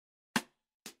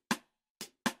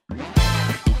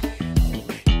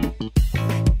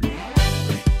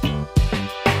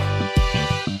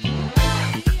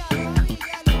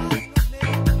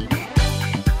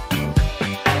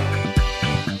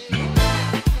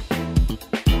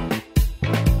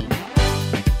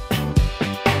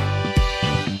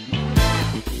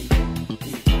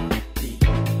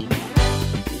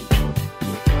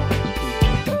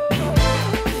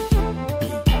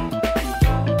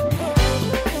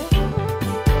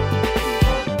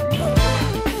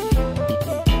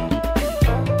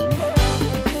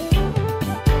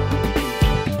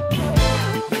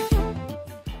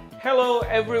Hello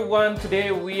everyone,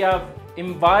 today we have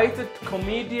invited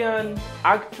comedian,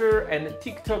 actor and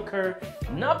TikToker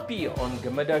Napi on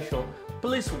Gammadaa show.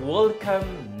 Please welcome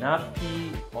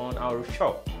Napi on our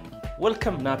show.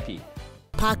 Welcome Napi.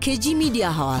 Package Media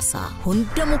Hawasa,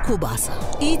 Hundamukubasa,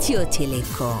 Ethio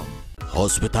Telecom.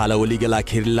 Hospital Oligala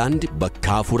Kirland,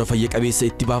 Bakafura Fayek Abise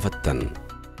Tibafatan.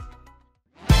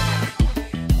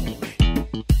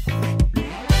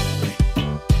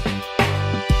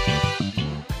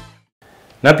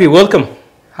 Napi, welcome.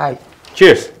 Hi.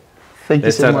 Cheers. Thank you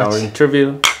so much. Let's start our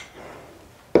interview.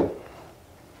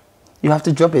 You have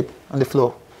to drop it on the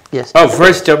floor. Yes. Oh,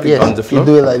 first drop it on the floor? You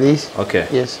do it like this. Okay.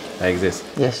 Yes. Like this.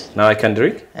 Yes. Now I can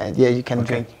drink? Yeah, you can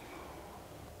drink.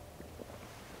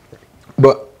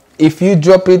 But if you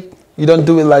drop it, you don't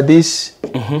do it like this,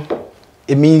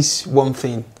 it means one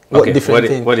thing. What different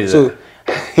thing? What is it? So,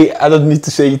 I don't need to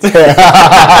say it here.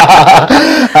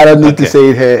 I don't need to say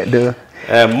it here, though.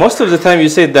 Most of the time you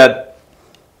say that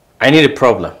I need a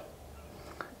problem.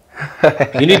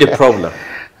 You need a problem.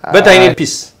 But I need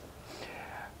peace.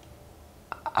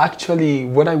 Actually,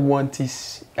 what I want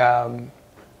is,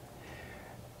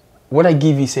 what I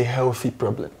give is a healthy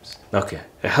problem. Okay,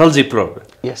 a healthy problem.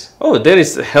 Yes. Oh, there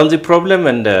is a healthy problem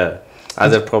and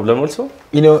other problem also?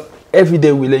 You know, every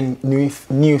day we learn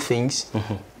new things.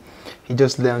 He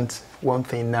just learned one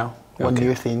thing now, one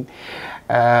new thing.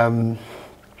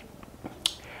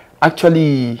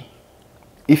 Actually,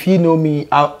 if you know me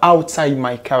outside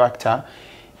my character,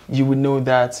 you will know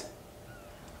that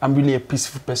I'm really a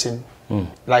peaceful person.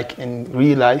 Like in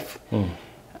real life,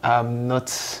 I'm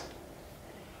not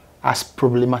as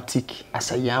problematic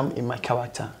as I am in my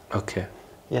character. Okay.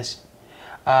 Yes.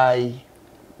 I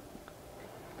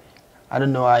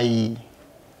don't know, I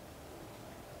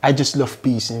just love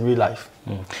peace in real life.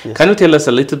 Yes. Can you tell us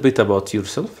a little bit about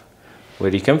yourself?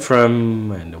 Where you come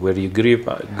from and where you grew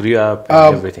up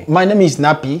and everything? My name is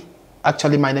Napi.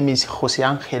 Actually, my name is Jose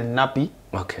Angel Napi.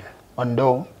 Okay.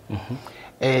 Ondo.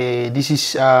 This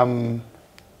is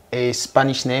a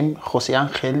Spanish name, Jose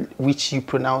Angel, which you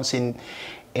pronounce in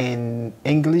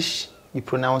English. You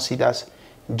pronounce it as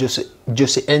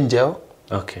Jose Angel.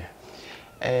 Okay.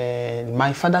 And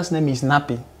my father's name is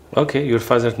Napi. Okay, your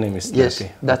father's name is Napi. Yes,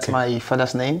 that's my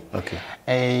father's name. Okay.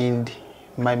 And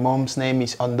my mom's name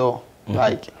is Ondo.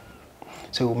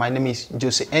 So my name is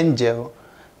Jose Angel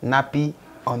Napi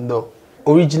Ondo.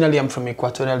 Originally, I'm from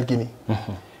Equatorial Guinea,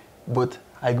 but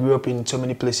I grew up in so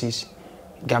many places: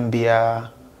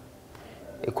 Gambia,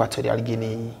 Equatorial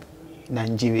Guinea,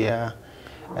 Nigeria,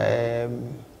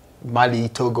 Mali,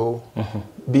 Togo,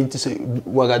 been to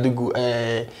Ouagadougou,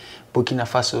 Burkina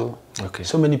Faso. Okay.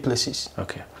 So many places.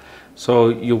 Okay. So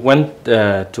you went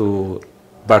to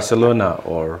Barcelona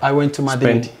or I went to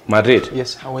Madrid. Spain? Madrid.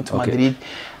 Yes, I went to Madrid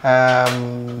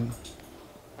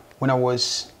when I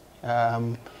was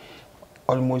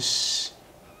almost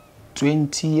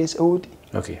 20 years old.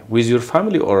 Okay, with your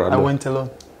family or alone? I went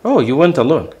alone. Oh, you went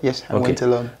alone? Yes, I went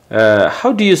alone.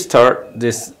 How do you start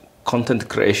this content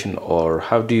creation, or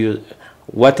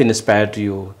what inspired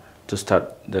you to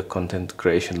start the content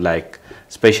creation, like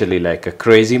especially like a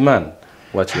crazy man,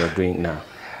 what you are doing now?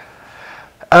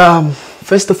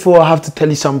 First of all, I have to tell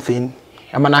you something.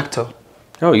 I'm an actor.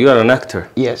 Oh, you are an actor?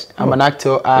 Yes, I'm an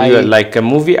actor. You are like a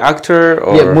movie actor?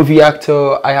 Or? Yeah, movie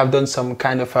actor. I have done some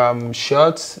kind of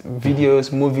shorts,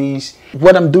 videos, movies.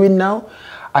 What I'm doing now,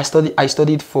 I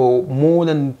studied for more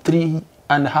than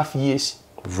 3.5 years.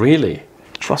 Really?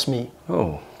 Trust me.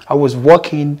 Oh. I was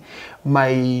working,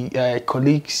 my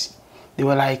colleagues, they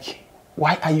were like,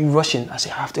 why are you rushing? I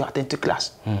said, I have to attend to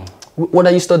class. What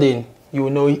are you studying? You will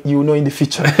know in the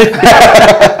future.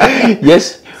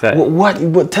 Yes.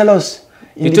 What? Tell us.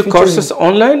 You took courses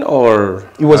online or?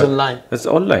 It was online. It's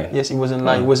online. Yes, it was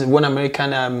online. It was one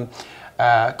American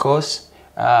course.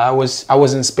 I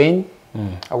was in Spain.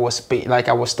 I was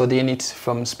studying it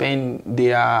from Spain.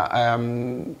 They are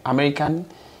American,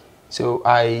 so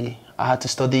I had to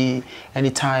study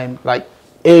anytime, like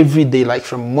every day, like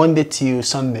from Monday till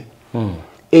Sunday.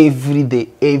 Every day,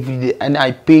 and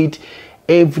I paid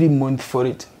every month for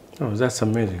it. Oh, that's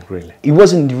amazing, really. It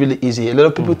wasn't really easy. A lot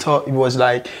of people thought it was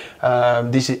like,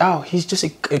 he's just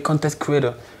a content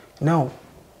creator. No,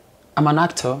 I'm an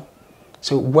actor.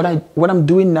 So what I'm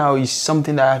doing now is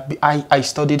something that I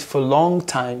studied for a long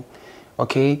time,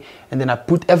 okay? And then I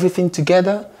put everything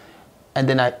together, and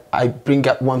then I bring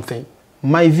up one thing.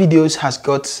 My videos has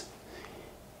got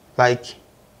like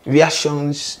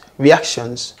reactions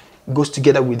goes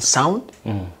together with sound.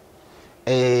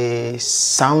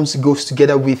 Sounds goes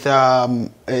together with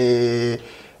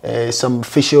some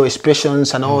facial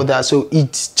expressions and all that. So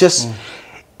it's just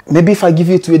maybe if I give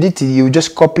you to edit it, you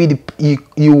just copy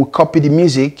you copy the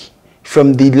music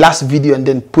from the last video and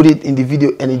then put it in the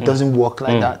video, and it doesn't work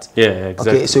like that. Yeah,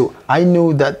 exactly. Okay, so I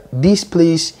know that this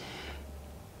place,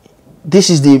 this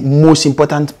is the most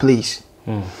important place.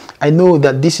 I know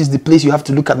that this is the place you have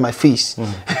to look at my face.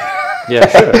 Yeah,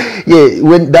 sure. Yeah,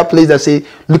 when that place that say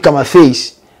look at my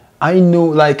face, I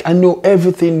know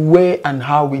everything where and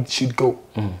how it should go.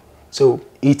 So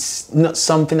it's not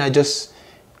something I just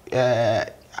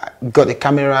got a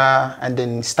camera and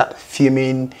then start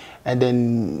filming and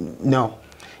then no.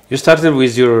 You started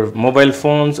with your mobile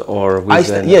phones or with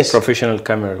a professional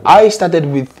camera? I started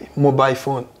with mobile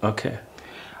phone. Okay.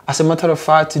 As a matter of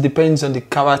fact, it depends on the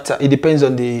character. It depends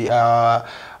on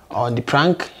the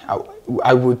prank.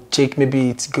 I would check maybe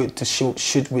it's good to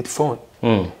shoot with phone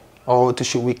or to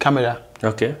shoot with camera.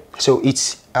 Okay. So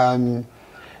it's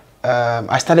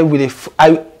I started with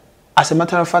as a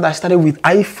matter of fact, I started with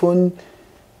iPhone.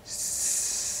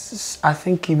 I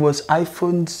think it was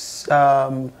iPhone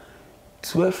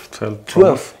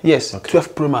 12. Yes, okay.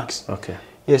 12 Pro Max. Okay.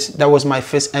 Yes, that was my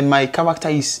first, and my character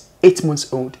is 8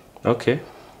 months old. Okay.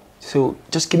 So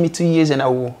just give me 2 years and I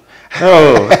will.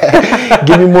 Oh.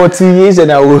 Give me more 2 years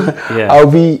and I will. Yeah. I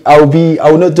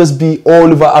will not just be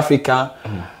all over Africa.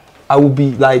 I will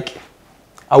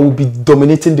be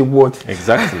dominating the world.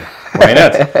 Exactly. Why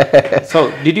not?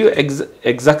 So did you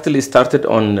exactly started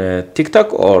on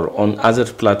TikTok or on other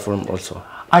platform also?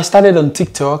 I started on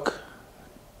TikTok,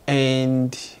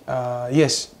 and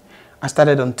yes, I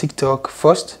started on TikTok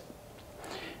first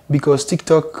because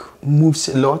TikTok moves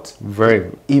a lot.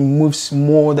 It moves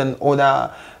more than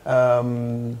other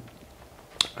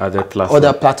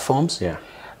platforms. Yeah.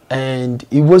 And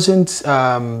it wasn't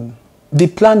the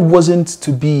plan wasn't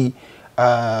to be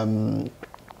a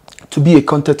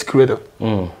content creator.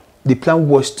 The plan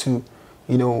was to,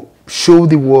 show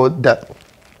the world that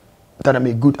I'm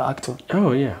a good actor.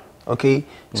 Oh yeah. Okay.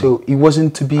 So it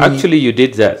wasn't to be. Actually, you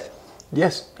did that.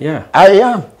 Yes. Yeah. I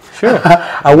am. Sure.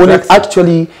 I wanted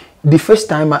actually the first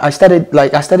time I started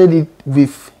it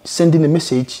with sending a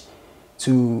message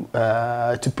to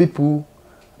people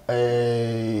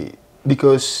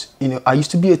because I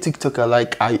used to be a TikToker.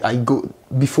 Like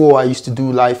before I used to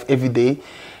do live every day.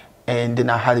 And then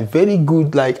I had a very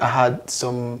good, I had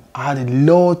a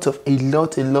lot of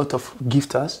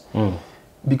gifters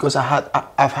because I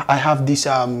have this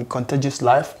contagious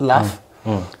laugh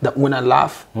that when I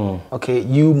laugh, okay,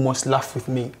 you must laugh with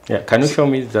me. Yeah, can you show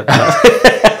me that?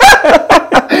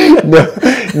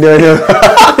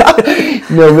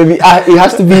 No, maybe it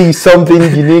has to be something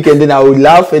unique, and then I will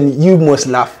laugh, and you must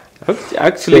laugh.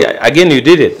 Actually, again, you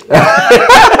did it.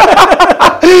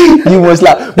 You must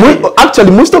laugh.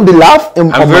 Actually, most of the laugh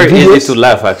I'm very videos, easy to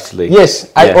laugh. Actually,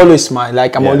 yes, I always smile.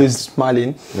 I'm always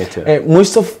smiling. Me too.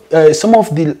 Most of some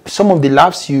of the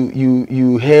laughs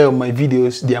you hear on my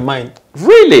videos, they are mine.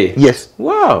 Really? Yes.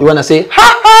 Wow. You wanna say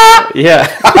ha ha? Yeah.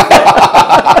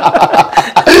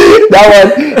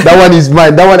 that one is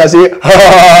mine. That one I say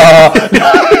ha.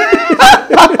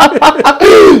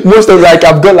 Most of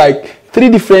I've got 3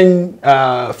 different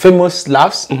famous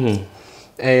laughs.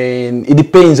 And it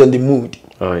depends on the mood.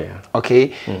 Oh yeah.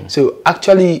 Okay. So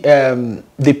actually,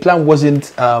 the plan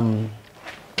wasn't.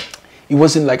 It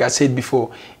wasn't like I said before.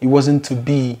 It wasn't to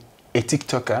be a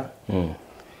TikToker. It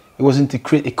wasn't to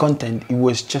create a content. It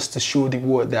was just to show the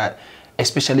world that,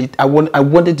 especially, I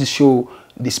wanted to show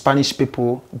the Spanish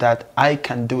people that I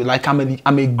can do.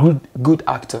 I'm a good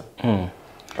actor.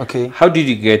 Okay. How did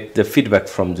you get the feedback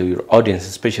from your audience,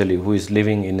 especially who is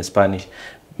living in Spanish?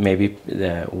 Maybe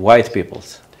the white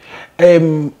peoples. Let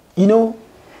me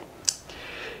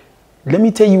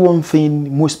tell you one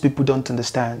thing most people don't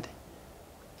understand.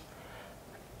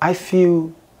 I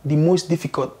feel the most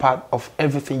difficult part of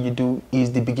everything you do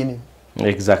is the beginning.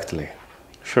 Exactly.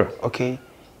 Sure. Okay.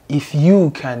 If you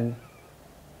can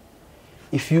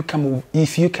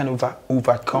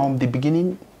overcome the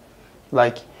beginning,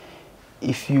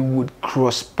 if you would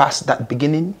cross past that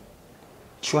beginning,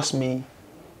 trust me,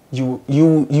 you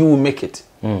will make it.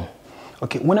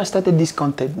 Okay, when I started this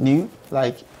content new,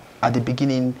 at the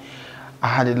beginning, I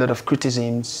had a lot of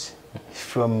criticisms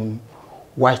from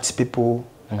white people,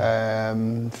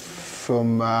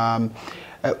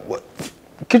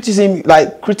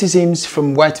 criticisms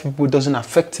from white people doesn't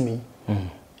affect me.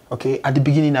 Okay, at the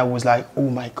beginning I was like, oh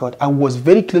my God, I was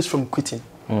very close from quitting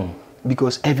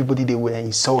because everybody, they were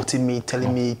insulting me,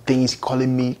 telling me things,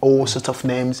 calling me all sorts of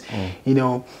names. You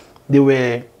know,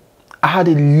 I had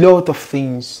a lot of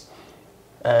things.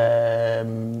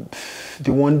 The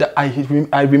one that I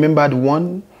remember, the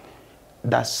one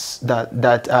that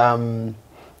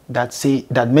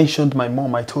mentioned my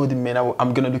mom. I told him, man,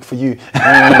 I'm gonna look for you.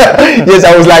 Yes,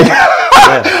 I was like,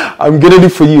 I'm gonna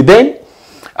look for you. Then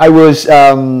I was,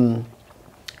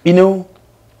 you know,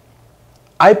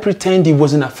 I pretend it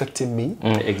wasn't affecting me,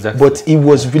 exactly, but it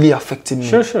was really affecting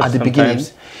me at the beginning.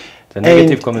 The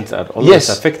negative comments are always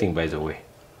affecting, by the way.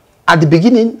 At the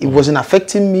beginning, it wasn't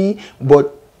affecting me,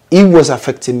 but it was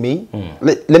affecting me.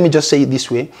 Let me just say it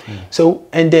this way. So,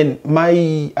 and then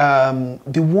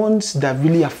the ones that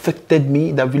really affected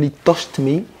me, that really touched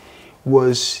me,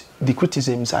 was the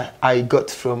criticisms I got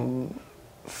from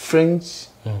friends,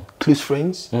 close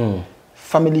friends,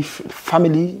 family,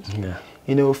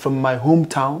 you know, from my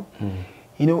hometown.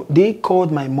 You know, they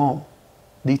called my mom.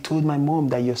 They told my mom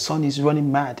that your son is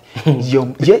running mad.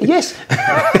 Yes.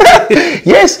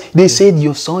 Yes, they said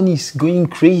your son is going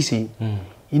crazy.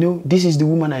 You know, this is the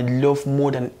woman I love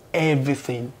more than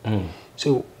everything.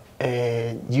 So,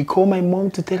 you call my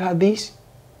mom to tell her this?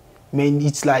 Man,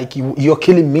 it's like you're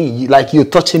killing me, like you're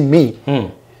touching me.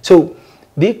 So,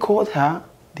 they called her,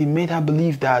 they made her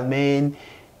believe that, man,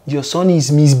 your son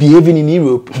is misbehaving in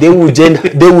Europe. They will jail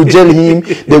him, they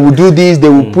will do this, they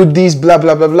will put this, blah,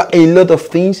 blah, blah, blah, a lot of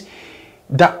things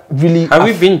that really... Have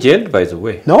you been jailed, by the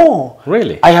way? No.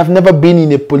 Really? I have never been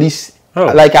in a police...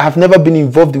 Like, I have never been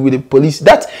involved with the police.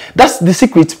 That's the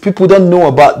secret. People don't know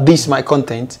about this, my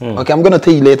content. Okay, I'm going to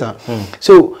tell you later.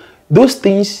 So, those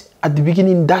things, at the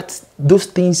beginning, those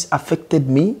things affected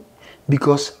me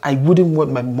because I wouldn't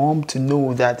want my mom to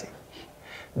know that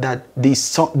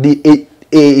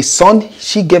a son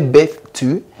she gave birth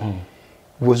to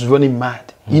was running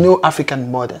mad. You know, African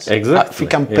mothers,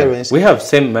 African parents. We have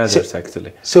same mothers,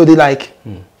 actually. So they like,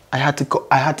 I had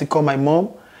to call my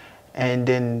mom, and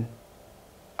then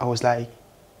I was like,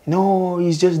 no,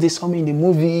 it's just they saw me in the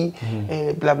movie,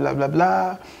 blah blah blah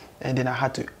blah, and then I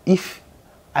had to, if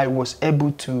I was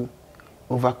able to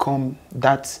overcome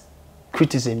that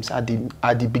criticisms at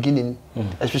the beginning,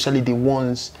 especially the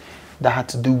ones that had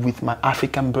to do with my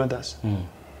African brothers,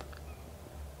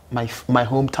 my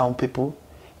hometown people.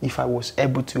 If I was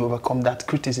able to overcome that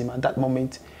criticism at that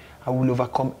moment, I will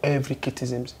overcome every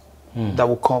criticism that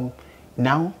will come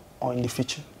now or in the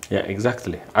future. Yeah,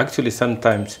 exactly. Actually,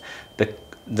 sometimes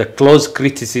the close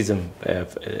criticism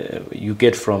you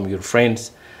get from your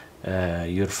friends,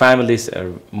 your families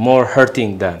are more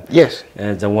hurting than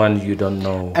the one you don't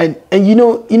know. And you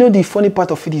know the funny part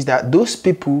of it is that those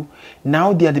people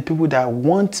now, they are the people that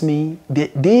want me.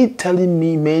 They telling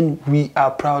me, man, we are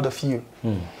proud of you.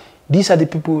 These are the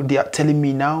people they are telling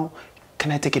me now,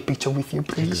 can I take a picture with you,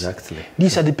 please? Exactly.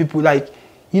 These are the people, like,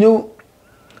 you know,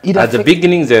 at the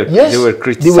beginning they were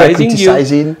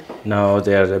criticizing you. Now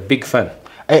they are a big fan.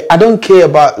 I don't care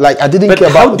about, like, I didn't care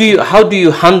about... How do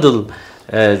you handle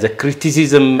the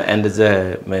criticism and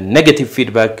the negative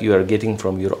feedback you are getting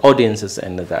from your audiences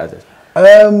and the others?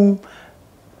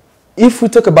 If we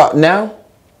talk about now,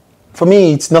 for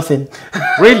me, it's nothing.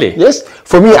 Really? Yes.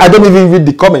 For me, I don't even read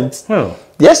the comments. Oh.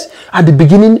 Yes. At the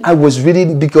beginning, I was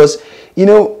reading because, you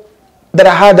know, that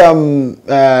I had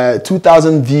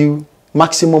 2,000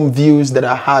 maximum views that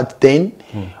I had then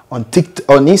on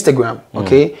Instagram,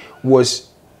 okay, was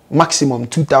maximum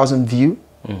 2,000 views.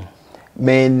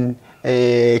 Man,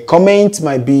 comment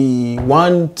might be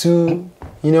 1, 2,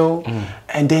 you know,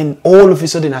 and then all of a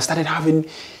sudden I started having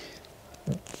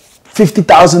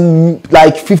 50,000,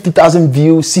 like 50,000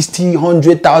 views, 60,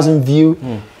 100,000 views.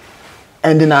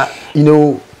 And then I, you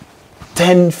know,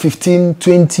 10, 15,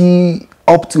 20,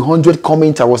 up to 100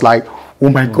 comments. I was like, oh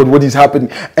my God, what is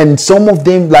happening? And some of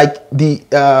them, like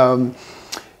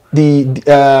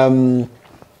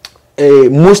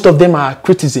most of them are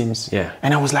criticisms. Yeah.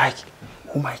 And I was like,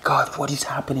 oh my God, what is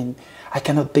happening? I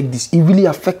cannot take this. It really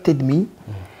affected me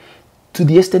to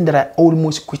the extent that I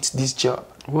almost quit this job.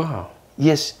 Wow.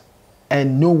 Yes.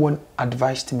 And no one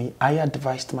advised me. I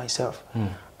advised myself.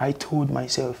 I told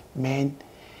myself, man,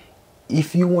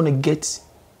 if you want to get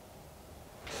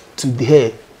to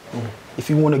here, if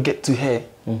you want to get to here,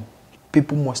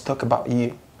 people must talk about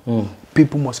you.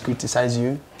 People must criticize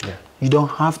you. Yeah. You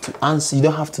don't have to answer. You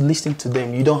don't have to listen to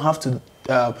them. You don't have to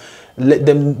let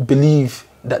them believe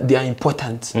that they are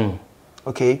important.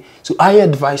 Okay, so I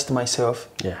advised myself.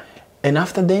 Yeah. And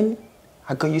after then,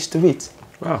 I got used to it.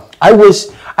 Wow.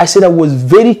 I said I was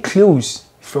very close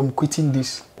from quitting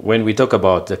this. When we talk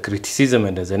about the criticism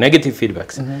and the negative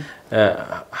feedbacks,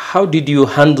 how did you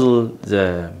handle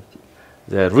the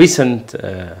recent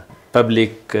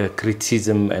public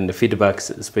criticism and the feedbacks,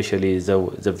 especially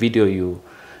the video you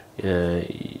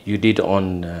did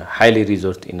on Haile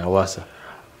Resort in Hawassa?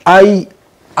 I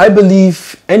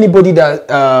believe anybody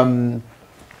that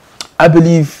I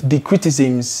believe the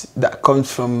criticisms that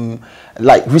comes from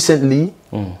like recently,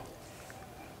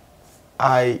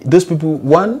 those people,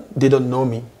 one, they don't know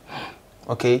me.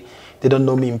 Okay, they don't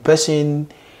know me in person.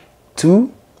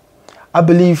 Two, I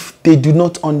believe they do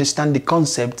not understand the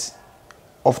concept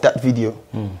of that video.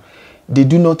 They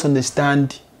do not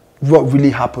understand what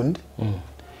really happened.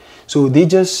 So they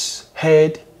just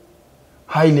heard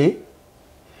Haile.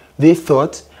 They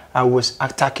thought I was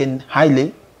attacking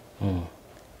Haile.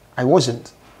 I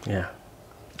wasn't. Yeah.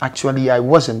 Actually, I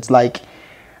wasn't. Like,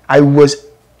 I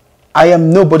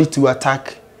am nobody to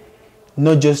attack,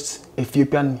 not just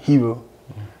Ethiopian hero,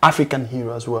 African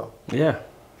hero as well. Yeah.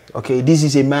 Okay, this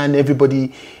is a man,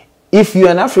 everybody, if you're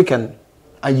an African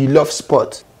and you love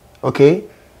sport, okay,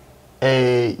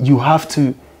 you have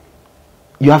to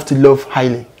love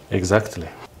Haile. Exactly.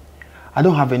 I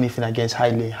don't have anything against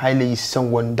Haile. Haile is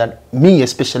someone that me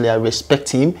especially, I respect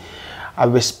him. I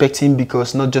respect him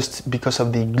because not just because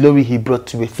of the glory he brought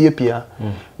to Ethiopia,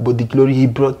 but the glory he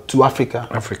brought to Africa.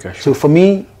 Africa, sure. So for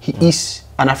me, he is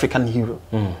an African hero.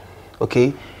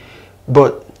 Okay,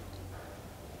 but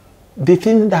the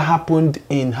thing that happened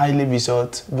in Haile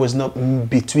Resort was not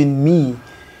between me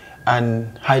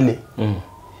and Haile.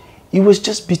 It was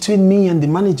just between me and the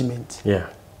management. Yeah.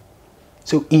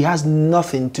 So it has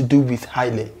nothing to do with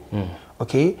Haile.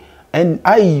 Okay, and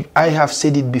I have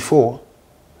said it before.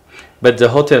 But the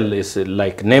hotel is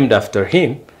like named after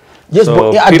him. Yes, so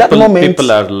but at that moment,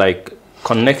 people are like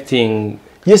connecting.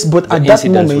 Yes, but at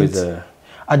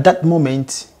that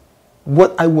moment,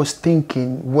 what I was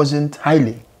thinking wasn't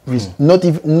Haile.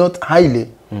 Not Haile.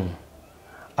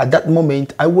 At that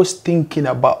moment, I was thinking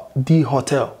about the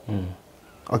hotel.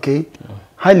 Okay,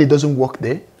 Haile doesn't work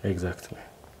there. Exactly.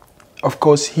 Of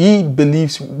course, he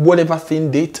believes whatever thing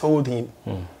they told him.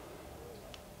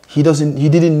 He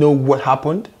didn't know what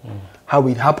happened, how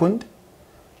it happened.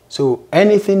 So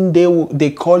anything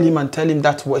they call him and tell him,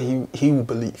 that's what he will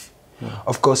believe.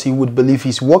 Of course, he would believe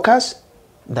his workers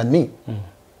than me.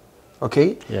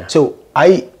 Okay? Yeah. So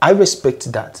I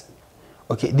respect that.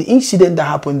 Okay? The incident that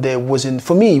happened there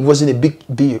for me, it wasn't a big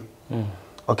deal.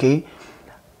 Okay?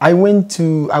 I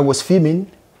was filming,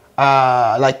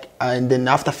 and then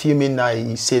after filming,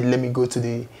 I said, let me go to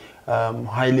the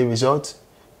Haile Resort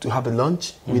to have a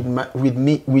lunch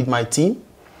with my team.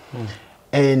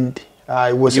 And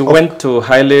I was... You went to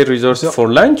Haile Resort for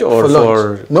lunch or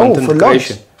for content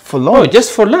creation? For lunch. Oh,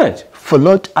 just for lunch? For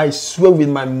lunch. I swear with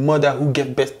my mother who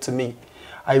gave birth to me.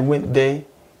 I went there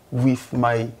with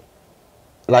my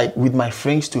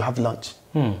friends to have lunch.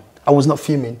 I was not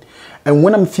filming. And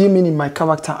when I'm filming in my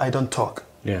character, I don't talk.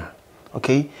 Yeah.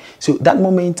 Okay? So that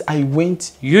moment I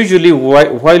went... Usually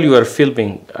while you are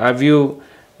filming, have you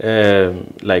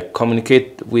like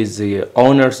communicate with the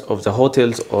owners of the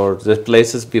hotels or the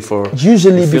places before?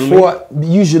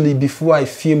 Usually before I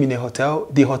film in a hotel,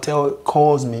 the hotel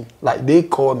calls me. Like they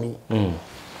call me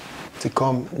to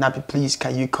come. Napi, please,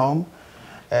 can you come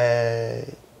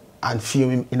and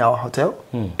film in our hotel?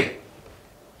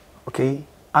 Okay?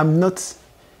 I'm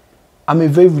a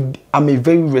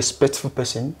very respectful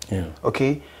person. Yeah.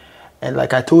 Okay? And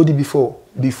like I told you before,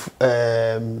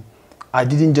 I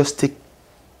didn't just take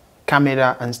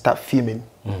camera and start filming.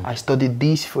 I studied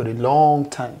this for a long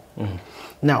time.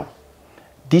 Now,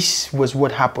 this was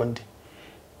what happened.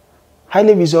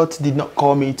 Haile Resort did not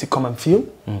call me to come and film,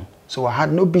 so I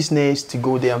had no business to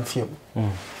go there and film.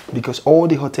 Because all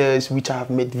the hotels which I have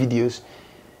made videos,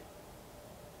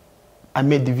 I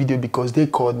made the video because they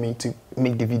called me to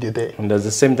make the video there. And at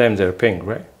the same time they're paying,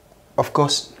 right? Of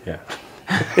course. Yeah.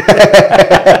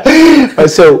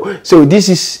 So this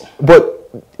is, but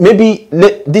maybe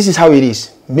this is how it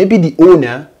is. Maybe the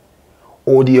owner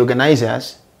or the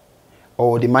organizers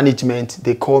or the management,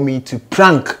 they call me to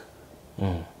prank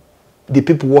the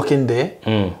people working there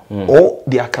or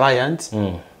their clients.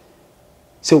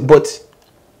 So, but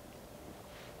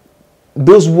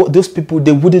those people,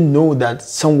 they wouldn't know that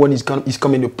someone is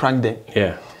coming to prank them.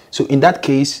 Yeah. So in that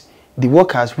case, the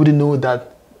workers wouldn't know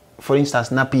that, for instance,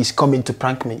 Napi is coming to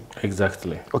prank me.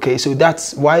 Exactly. Okay, so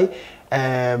that's why,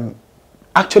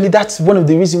 actually that's one of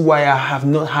the reasons why I have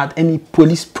not had any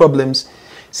police problems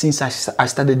since I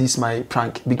started my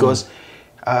prank, because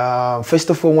First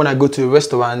of all, when I go to a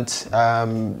restaurant,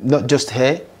 not just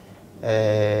here,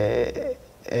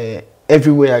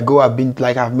 everywhere I go, I've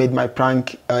made my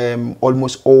prank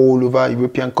almost all over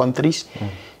European countries.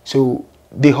 So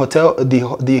the hotel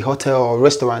or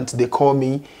restaurant, they call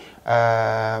me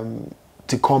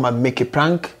to come and make a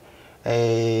prank.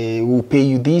 We'll pay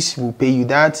you this, we'll pay you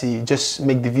that. You just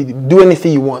make the video, do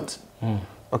anything you want.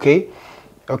 Okay.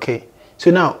 So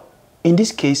now, in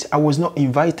this case, I was not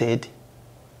invited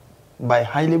by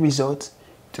Highly Resort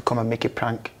to come and make a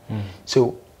prank.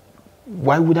 So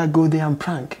why would I go there and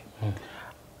prank?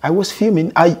 I was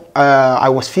filming. I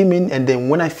was filming, and then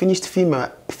when I finished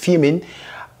filming,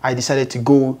 I decided to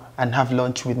go and have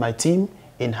lunch with my team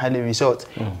in Highly Resort,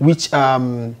 which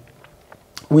when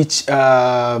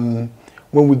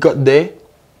we got there,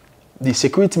 the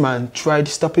security man tried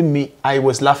stopping me. I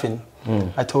was laughing.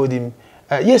 I told him,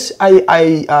 yes, I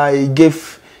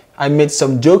made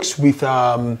some jokes with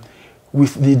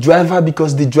the driver,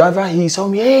 because the driver, he saw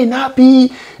me, hey,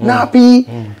 Napi,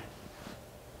 Napi.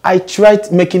 I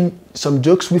tried making some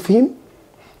jokes with him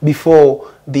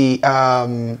before the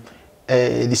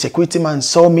security man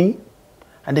saw me,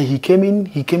 and then he came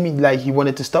in like he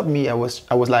wanted to stop me. I was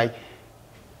like,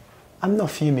 I'm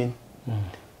not filming.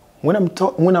 When I'm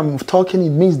talking, it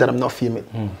means that I'm not filming.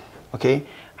 Okay,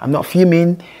 I'm not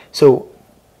filming. So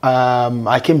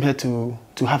I came here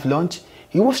to have lunch.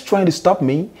 He was trying to stop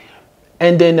me,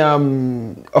 and then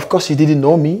of course he didn't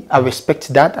know me. I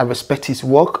respect that. I respect his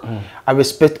work. I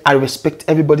respect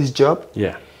everybody's job.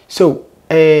 Yeah. So,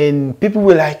 and people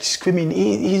were like screaming,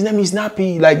 his name is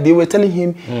Napi. Like they were telling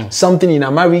him something in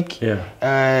Amharic. Yeah.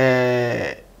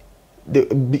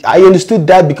 I understood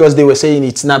that because they were saying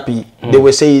it's Napi.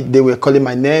 They were calling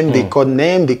my name. They called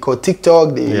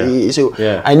TikTok. So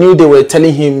I knew they were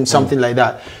telling him something like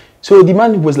that. So the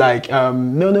man was like,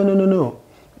 no,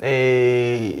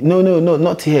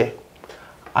 not here.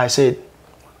 I said,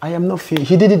 I am not feeling.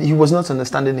 He was not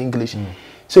understanding English.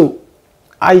 So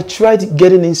I tried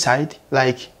getting inside,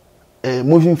 like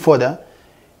moving further.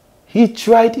 He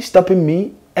tried stopping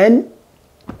me, and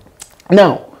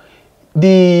now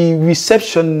the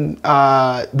reception,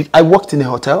 I worked in a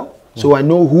hotel, so I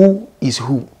know who is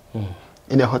who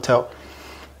in a hotel.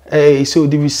 So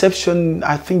the reception,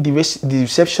 I think the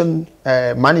reception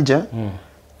manager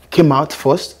came out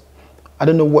first. I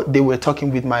don't know what they were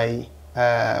talking with my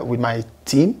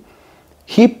team.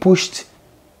 He pushed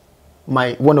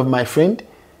one of my friend.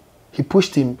 He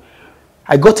pushed him.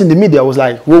 I got in the middle. I was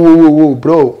like, whoa,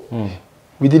 bro.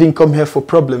 We didn't come here for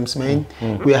problems, man.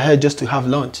 We are here just to have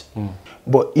lunch.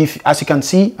 But as you can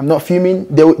see, I'm not filming.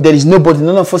 There is nobody.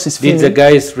 None of us is filming. Did the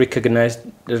guys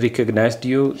recognized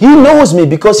you? He knows me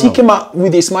because he came out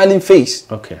with a smiling face.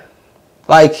 Okay.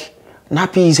 Like,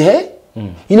 Napi is here.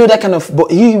 You know, that kind of.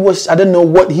 But he was. I don't know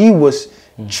what he was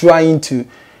trying to.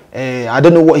 I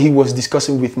don't know what he was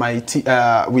discussing with my team.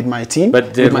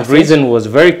 But the reason was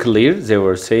very clear. They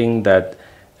were saying that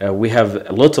we have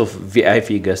a lot of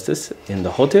VIP guests in the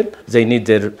hotel. They need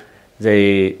the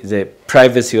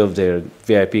privacy of their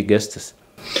VIP guests.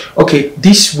 Okay,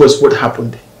 this was what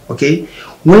happened. Okay,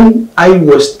 when I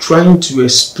was trying to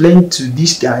explain to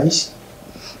these guys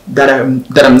that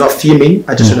I'm not filming,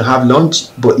 I just want to have lunch.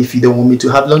 But if you don't want me to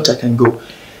have lunch, I can go.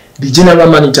 The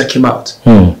general manager came out.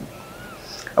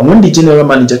 And when the general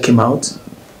manager came out,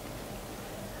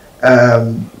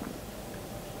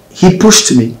 he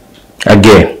pushed me.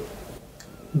 Again?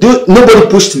 Nobody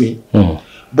pushed me.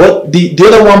 But the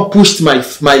other one pushed my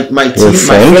team, my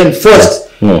friend first.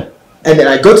 And then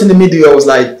I got in the middle. I was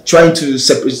like trying to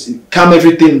calm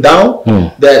everything down.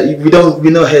 That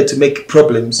we're not here to make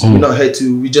problems. We're not here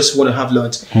to. We just want to have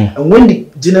lunch. And when the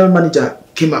general manager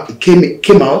came out,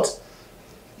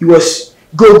 he was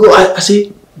go. I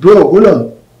say, bro, hold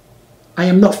on. I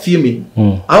am not filming.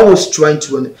 I was trying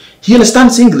to. He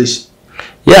understands English.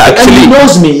 Yeah, actually, and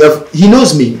he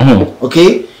knows me.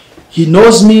 Okay, he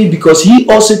knows me because he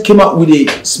also came out with a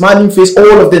smiling face.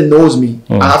 All of them knows me.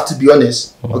 I have to be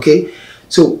honest. Okay,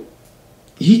 so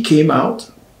he came out.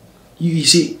 You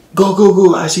say,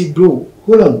 go. I say, bro,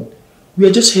 hold on. We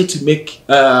are just here to make.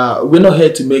 We're not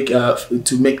here to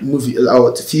make movie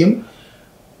or to film.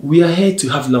 We are here to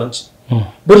have lunch.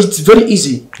 But it's very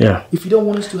easy. Yeah. If you don't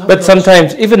want us to have lunch.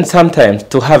 But sometimes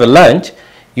to have a lunch,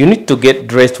 you need to get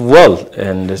dressed well.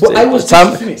 And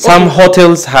some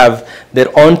hotels have their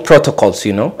own protocols,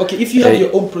 you know. Okay, if you have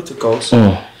your own protocols,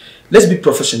 let's be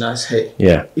professionals here.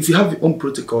 Yeah. If you have your own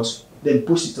protocols, then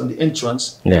post it on the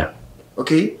entrance. Yeah.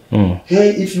 Okay.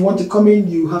 Hey, if you want to come in,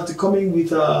 you have to come in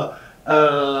with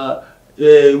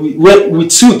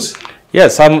with suit. Yeah,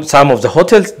 some of the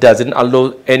hotels doesn't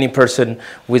allow any person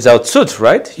without suit,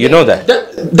 right? You know that.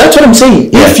 That's what I'm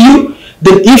saying. Yeah.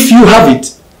 If you have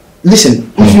it,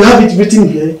 listen. If you have it written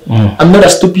here, I'm not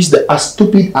as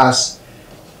stupid as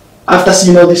after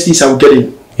seeing all these things I will get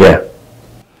in. Yeah.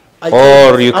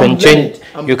 Or you can change.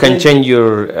 You can change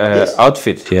your Yes.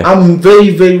 outfit. Yeah. I'm very,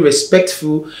 very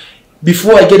respectful.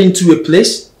 Before I get into a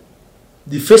place,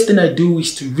 the first thing I do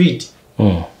is to read.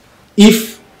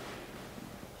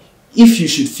 If you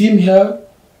should film here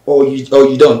or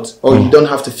you don't, or you don't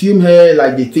have to film here,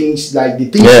 like the things you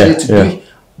need to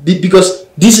do, because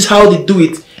this is how they do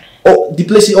it. All the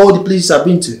places I've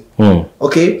been to.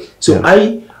 Okay, so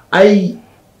I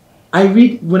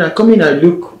read when I come in. I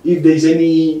look if there's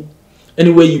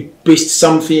anywhere you paste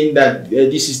something that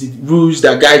this is the rules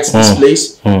that guides this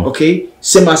place. Okay,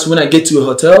 same as when I get to a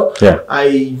hotel.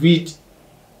 I read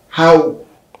how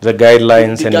the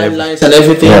guidelines and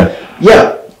everything.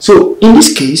 Yeah. So in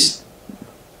this case,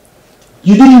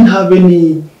 you didn't have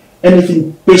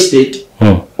anything pasted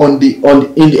in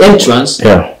the entrance.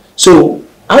 Yeah. So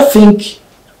I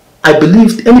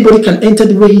believe anybody can enter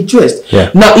the way he dressed.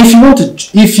 Yeah. Now, if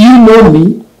you know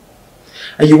me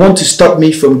and you want to stop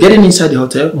me from getting inside the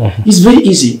hotel, it's very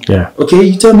easy. Yeah. Okay,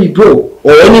 you tell me, bro,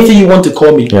 or anything you want to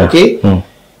call me. Yeah. Okay.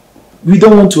 We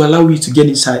don't want to allow you to get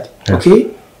inside. Yeah. Okay.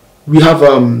 We have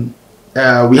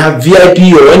VIP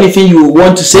or anything you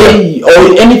want to say,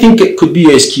 or anything could be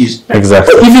your excuse.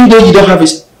 Exactly. But even though you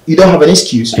don't have an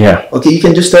excuse. Yeah. Okay, you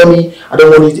can just tell me, I don't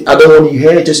want you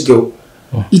here. Just go.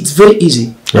 It's very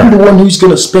easy. Yeah. I'm the one who's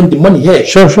gonna spend the money here.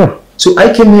 Sure. So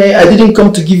I came here. I didn't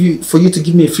come to for you to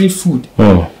give me free food.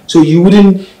 So you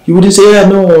wouldn't say, yeah,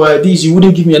 no, this. You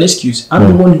wouldn't give me an excuse. I'm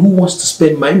the one who wants to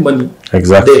spend my money.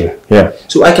 Exactly. There. Yeah.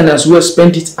 So I can as well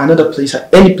spend it another place,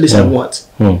 any place I want.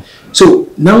 So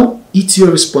now it's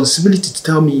your responsibility to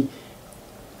tell me,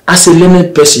 as a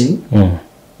learned person,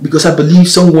 because I believe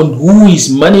someone who is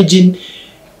managing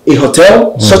a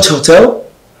hotel, such hotel,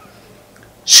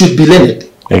 should be learned.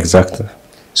 Exactly.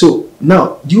 So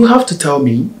now you have to tell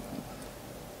me,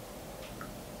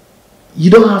 you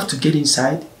don't have to get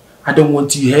inside. I don't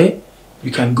want you here.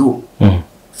 You can go.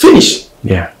 Finish.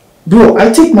 Yeah. Bro,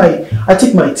 I take my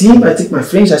team, I take my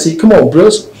friends, I say, come on,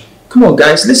 bros, come on,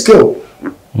 guys, let's go.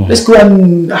 Let's go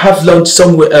and have lunch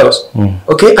somewhere else.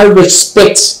 Okay, I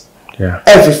respect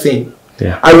everything.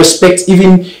 Yeah. I respect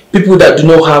even people that do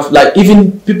not have, like,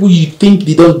 even people you think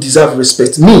they don't deserve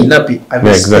respect. Me, Napi, I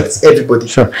respect everybody.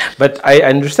 Sure. But I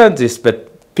understand this,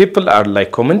 but people are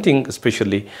like commenting,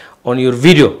 especially on your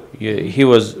video. He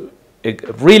was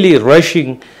really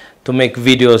rushing to make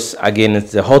videos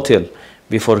against the hotel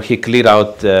before he cleared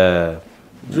out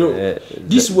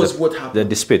this was what happened. The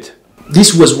dispute.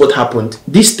 This was what happened.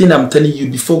 This thing I'm telling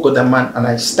you, before God and man, and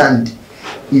I stand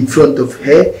in front of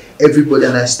her, everybody,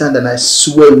 and I stand and I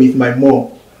swear with my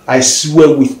mom, I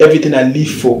swear with everything I live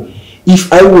for,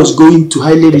 if I was going to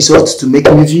highly resort to make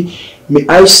a movie, may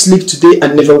I sleep today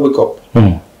and never wake up.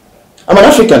 I'm an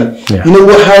African. Yeah. You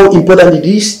know how important it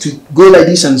is to go like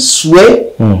this and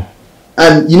swear,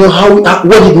 and you know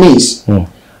what it means.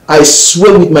 I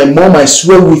swear with my mom, I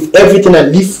swear with everything I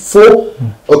live for.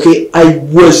 Okay, I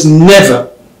was never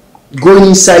going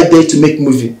inside there to make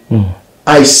movie.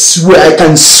 I swear, I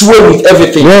can swear with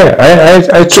everything. Yeah,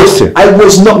 I trust you. I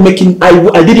was not making,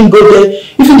 I didn't go there.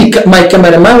 Even my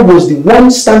cameraman was the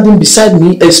one standing beside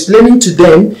me explaining to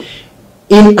them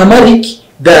in Amharic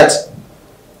that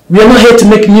we are not here to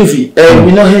make movie.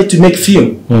 We're not here to make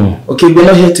film. Okay, we're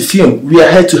not here to film. We are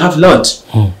here to have lunch.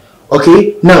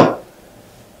 Okay, now,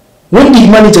 when the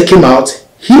manager came out,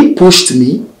 he pushed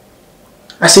me.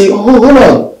 I say, oh, hold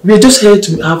on. We're just here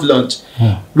to have lunch.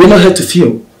 We're not here to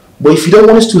film. But if you don't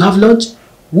want us to have lunch,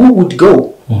 who would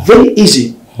go? Very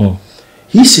easy.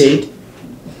 He said,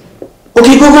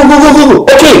 okay, go.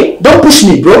 Okay, don't push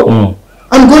me, bro.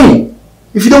 I'm going.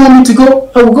 If you don't want me to go,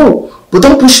 I will go. But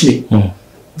don't push me.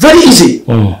 Very easy.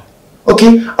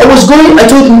 Okay, I was going, I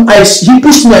told him, he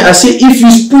pushed me. I said, if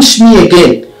you push me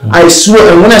again, I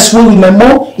swear, and when I swear with my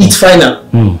mom, it's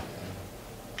final.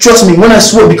 Trust me, when I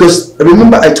swear, because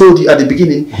remember I told you at the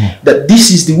beginning that this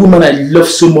is the woman I love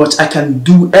so much. I can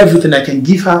do everything. I can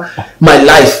give her my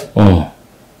life.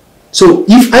 So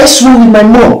if I swear with my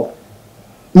mom,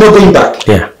 no going back.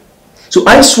 Yeah. So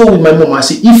I swore with my mom. I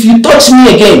said, if you touch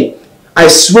me again, I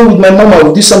swear with my mom I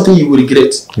will do something you will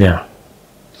regret. Yeah.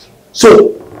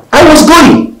 So I was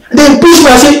going. Then pushed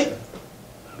me. I said,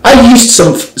 I used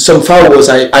some foul words.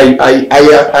 I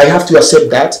have to accept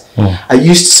that. I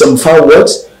used some foul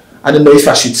words. I don't know if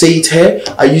I should say it here.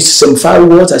 I used some foul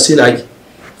words. I said like,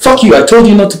 fuck you. I told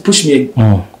you not to push me.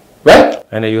 right?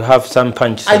 And you have some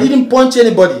punches. I didn't punch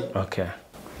anybody. Okay.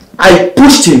 I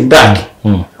pushed him back.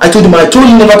 I told him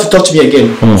never to talk to me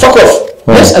again. Fuck off.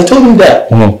 Yes, I told him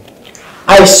that.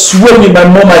 I swear with my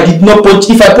mom, I did not punch.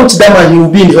 If I punch that man, he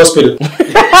will be in the hospital.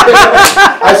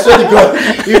 I swear to God.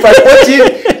 If I punch him,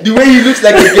 the way he looks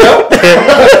like a girl,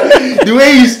 the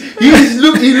way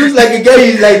he looks like a girl,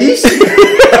 he's like this.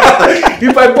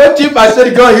 If I punch him, I swear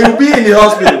to God, he will be in the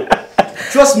hospital.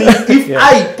 Trust me, if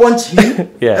I punch him,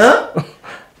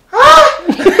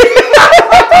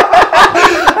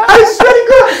 I swear to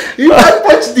God, if I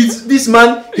punch this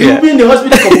man, he will be in the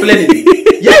hospital complaining.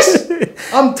 Yes,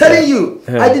 I'm telling you,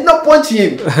 I did not punch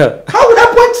him. How would I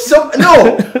punch some?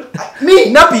 No,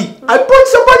 me, Napi, I punch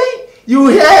somebody. You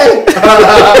hear?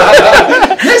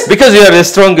 Yes, because you are the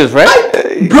strongest, right?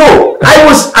 Bro, I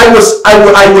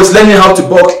was learning how to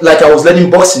box, like I was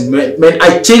learning boxing, man.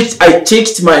 I changed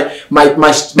my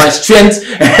strength.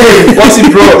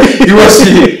 Boxing, bro. He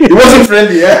wasn't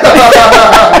friendly.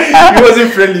 He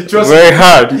wasn't friendly. Trust me. Very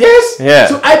hard. Yes. Yeah.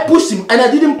 So I pushed him, and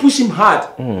I didn't push him hard.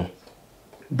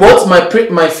 But my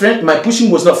pushing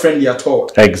was not friendly at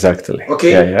all. Exactly.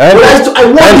 Okay. Yeah. But I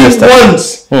warned him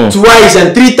once, twice,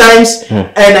 and 3 times,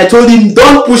 and I told him,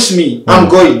 "Don't push me. I'm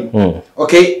going."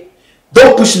 Okay.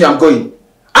 Don't push me. I'm going.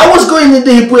 I was going, and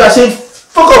then he pulled. I said,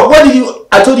 "Fuck off! What did you?"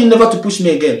 I told him never to push me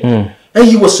again, and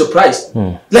he was surprised.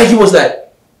 Like he was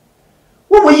like,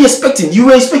 "What were you expecting? You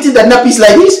were expecting that Napi's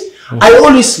like this?" I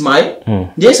always smile.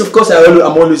 Yes, of course.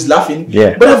 I'm always laughing.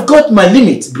 Yeah. But I've got my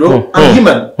limits, bro. I'm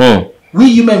human. We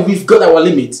human, we've got our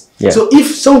limits. Yeah. So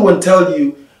if someone told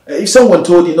you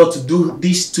not to do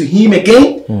this to him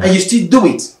again, and you still do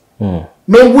it,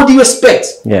 man, what do you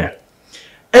expect? Yeah.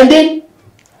 And then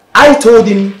I told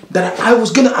him that I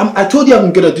told you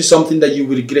I'm gonna do something that you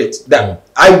will regret, that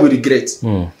I will regret.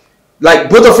 Like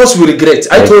both of us will regret.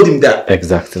 I told him that.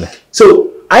 Exactly.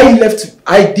 So I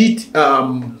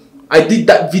did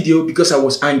that video because I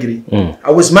was angry.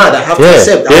 I was mad. I have to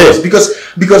accept. I was because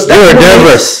that you were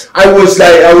nervous. I was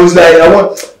like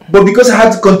but because I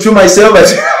had to control myself.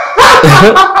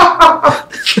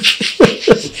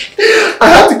 I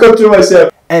had to control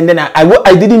myself. And then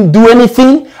I didn't do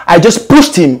anything. I just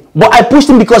pushed him. But I pushed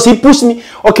him because he pushed me.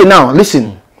 Okay, now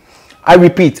listen. I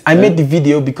repeat. I made the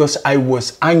video because I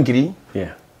was angry.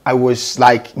 Yeah. I was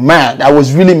like mad. I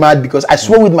was really mad because I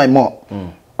swore with my mom.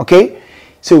 Okay.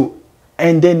 So,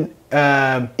 and then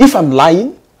if I'm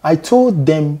lying, I told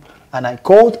them and I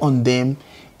called on them.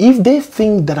 If they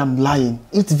think that I'm lying,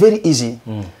 it's very easy.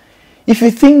 If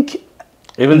you think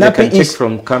even they can check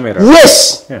from camera.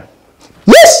 Yes. Yeah.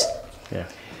 Yes. Yeah.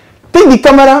 Take the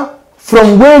camera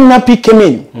from where Napi came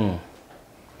in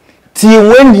till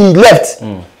when he left.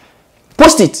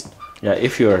 Post it. Yeah.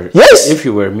 If you are. Yes. If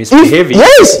you were misbehaving.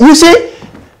 Yes. You see,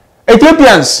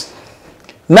 Ethiopians.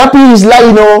 Napi is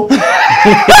lying,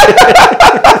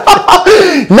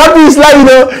 Napi is lying,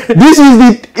 This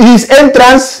is his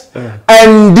entrance,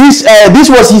 and this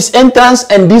was his entrance,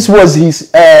 and this was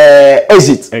his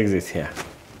exit. Exit, yeah.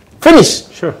 Finish.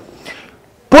 Sure.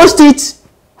 Post it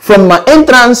from my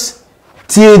entrance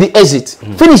till the exit.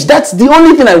 Finish. That's the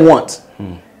only thing I want.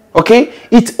 Okay.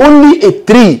 It's only a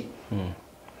tree.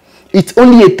 It's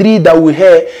only a tree that we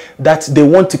hear that they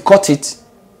want to cut it.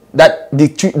 That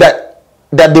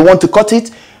they want to cut it,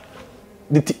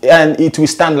 and it will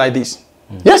stand like this.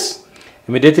 Yes.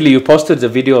 Immediately you posted the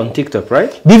video on TikTok,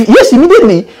 right? Yes,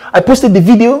 immediately I posted the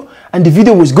video, and the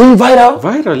video was going viral.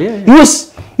 Viral, yeah. It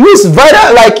was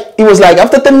viral. Like it was like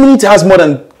after 10 minutes, it has more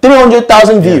than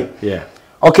 300,000 views. Yeah.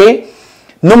 Okay.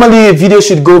 Normally, a video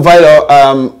should go viral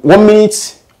 1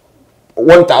 minute,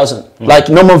 1,000. Like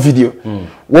normal video.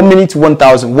 1 minute,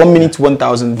 1,000. 1 minute,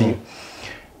 1,000 views.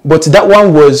 But that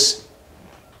one was,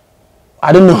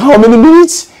 I don't know how many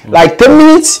minutes, like 10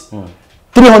 minutes,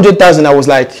 300,000. I was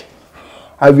like,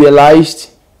 I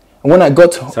realized, and when I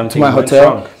got to my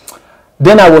hotel,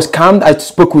 then I was calmed. I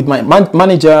spoke with my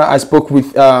manager. I spoke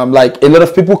with like a lot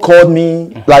of people called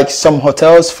me, like some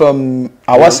hotels from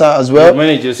Awasa as well.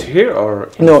 Managers here or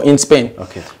no, in Spain.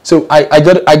 Okay. So I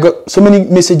got so many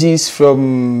messages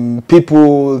from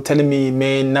people telling me,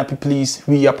 man, Napi, please,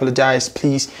 we apologize.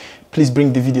 Please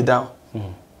bring the video down.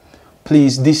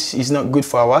 Please, this is not good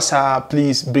for Awasa.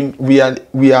 Please bring. We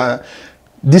are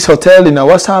this hotel in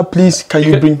Awasa. Please, can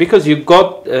you bring? Because you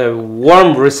got a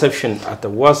warm reception at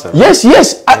Awasa. Yes.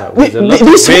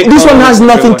 This one has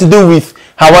nothing to do with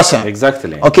Awasa.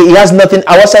 Exactly. Okay, it has nothing.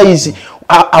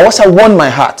 Awasa won my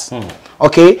heart.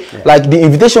 Okay, like the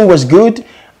invitation was good,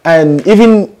 and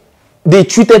even they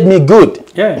treated me good.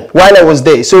 Yeah. While I was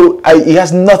there, so it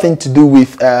has nothing to do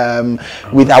with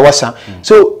Awasa.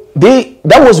 So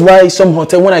that was why some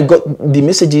hotel, when I got the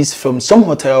messages from some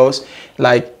hotels,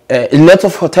 like a lot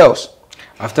of hotels.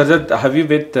 After that, have you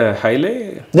met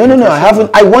Haile? No, I haven't.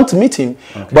 I want to meet him,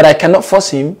 but I cannot force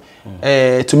him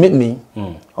to meet me.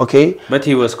 Okay. But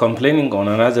he was complaining on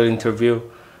another interview.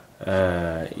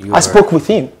 I spoke with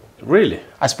him. Really?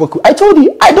 I told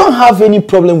you I don't have any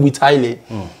problem with Haile.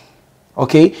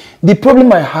 Okay. The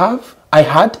problem I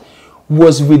had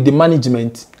was with the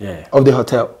management of the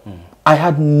hotel. I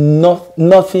had no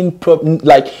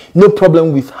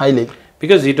problem with Haile.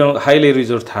 Because Haile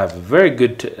Resort have very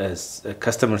good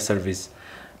customer service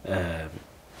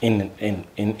in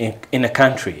a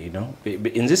country, you know.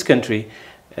 In this country,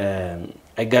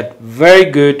 I got very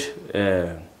good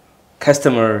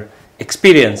customer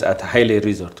experience at Haile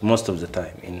Resort most of the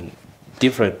time in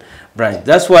different branches.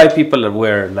 That's why people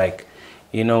were like,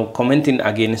 you know, commenting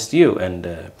against you, and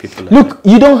people. Look,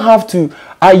 you don't have to.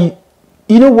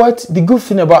 You know what? The good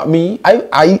thing about me,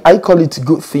 I call it a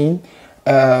good thing.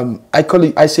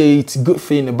 I say it's a good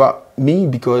thing about me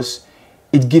because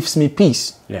it gives me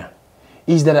peace. Yeah.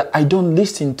 Is that I don't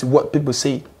listen to what people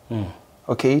say.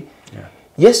 Okay? Yeah.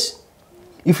 Yes,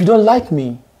 if you don't like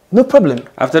me, no problem.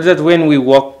 After that, when you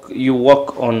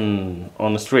walk on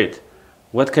the street,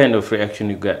 what kind of reaction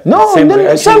you get? Same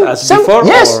reaction as before,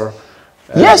 yes. Or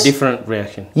different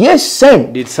reaction? Yes,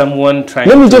 same. Did someone try?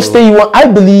 Let me just tell you what I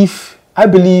believe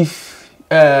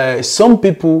some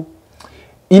people,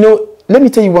 you know, let me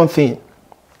tell you one thing.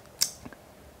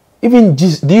 Even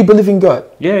Jesus, do you believe in God?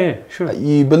 Yeah, sure.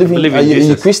 You believe in Jesus. Are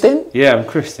you Christian? Yeah, I'm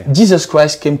Christian. Jesus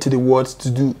Christ came to the world to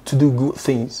do good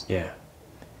things. Yeah.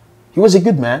 He was a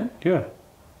good man. Yeah.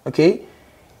 Okay?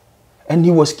 And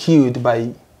he was killed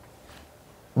by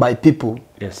people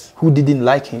who didn't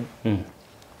like him.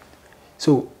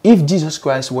 So if Jesus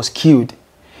Christ was killed,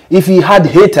 if he had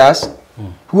haters,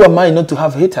 who am I not to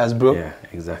have haters, bro? Yeah,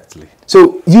 exactly.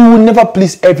 So you will never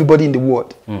please everybody in the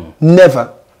world.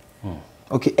 Never.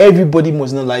 Okay, everybody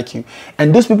must not like you.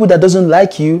 And those people that doesn't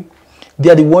like you, they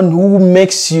are the one who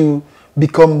makes you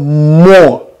become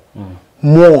more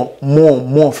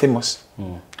famous.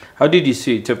 How did you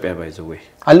see Ethiopia, by the way?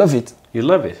 I love it. You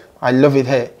love it? I love it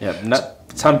here. Yeah.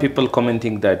 Some people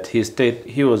commenting that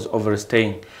he was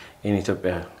overstaying in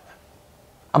Ethiopia.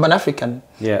 I'm an African.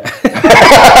 Yeah.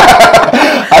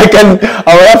 I'm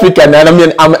an African, and I'm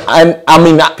in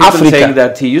People Africa. saying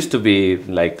that he used to be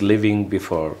like living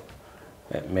before,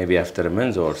 maybe after a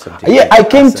month or something. Yeah, like I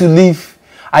came to live.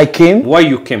 Why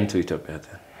you came to Ethiopia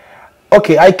then?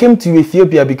 Okay, I came to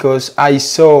Ethiopia because I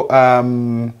saw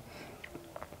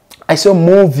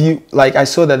more view. Like I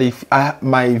saw that if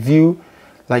my view,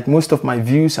 like most of my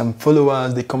views and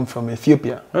followers, they come from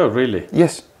Ethiopia. Oh, really?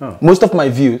 Yes. Oh. Most of my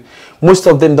views, most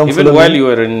of them don't Even follow while me. you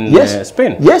were in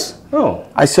Spain? Yes. Oh.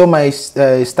 I saw my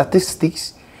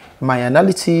statistics, my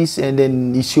analysis, and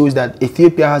then it shows that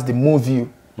Ethiopia has the more view.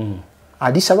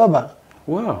 Addis Ababa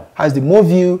has the more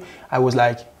view. I was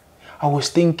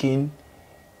thinking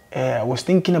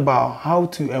about how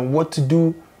to and what to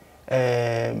do,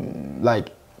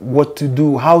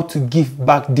 how to give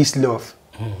back this love.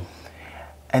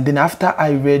 And then after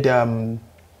I read,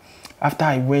 after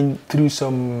I went through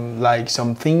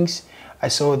some things, I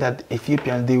saw that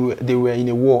Ethiopians, they were in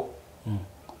a war.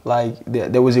 Like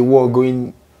there was a war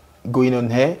going on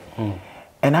here.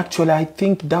 And actually I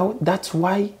think that's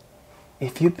why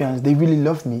Ethiopians, they really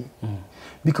love me.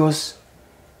 Because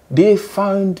they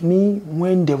found me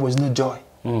when there was no joy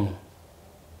in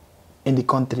the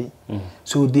country.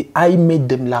 So I made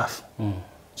them laugh.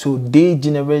 So they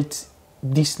generate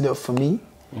this love for me.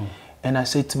 And I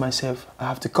said to myself, I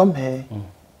have to come here.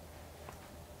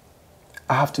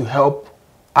 I have to help.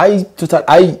 I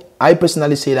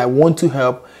personally said I want to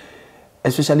help,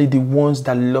 especially the ones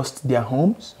that lost their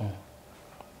homes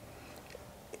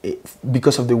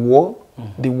because of the war,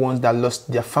 the ones that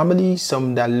lost their families,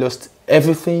 some that lost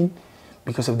everything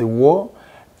because of the war.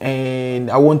 And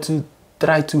I want to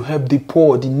try to help the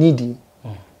poor, the needy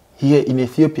here in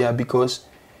Ethiopia because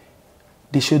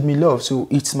they showed me love. So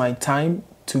it's my time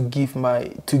to give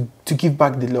to give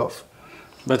back the love.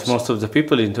 But most of the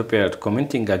people in Ethiopia are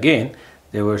commenting again.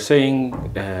 They were saying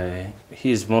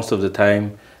he's most of the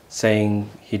time saying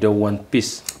he don't want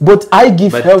peace. But I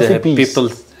give healthy peace.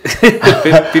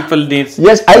 People need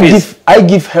yes, peace. I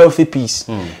give healthy peace.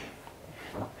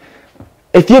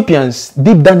 Ethiopians,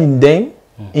 deep down in them,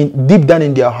 deep down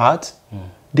in their heart,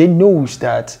 they know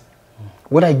that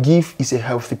what I give is a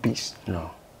healthy peace.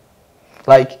 No.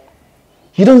 Like,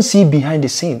 you don't see behind the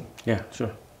scene. Yeah,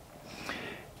 sure.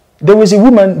 There was a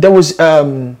woman,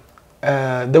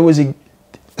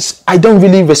 I don't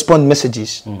really respond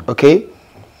messages, okay?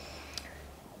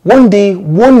 One day,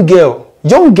 one girl,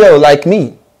 young girl like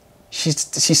me, she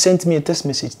sent me a text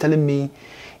message telling me,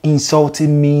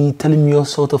 insulting me, telling me all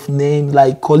sort of names,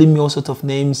 like calling me all sort of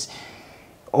names,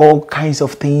 all kinds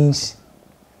of things.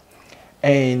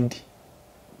 And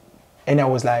I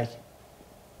was like,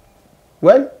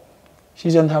 well,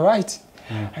 she's on her right.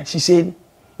 And she said,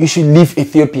 you should leave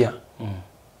Ethiopia.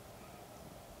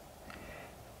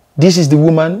 This is the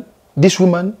woman, this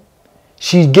woman,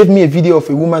 she gave me a video of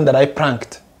a woman that I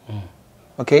pranked.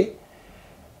 Okay?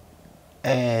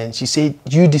 And she said,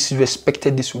 you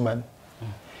disrespected this woman.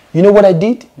 You know what I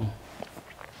did?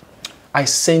 I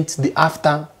sent the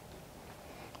after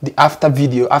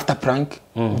video, after prank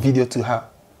video to her.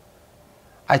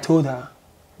 I told her,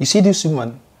 you see this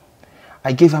woman,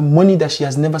 I gave her money that she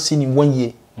has never seen in 1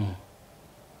 year.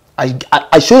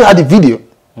 I showed her the video.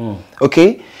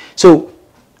 Okay? So,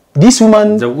 this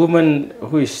woman... The woman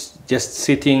who is just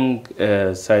sitting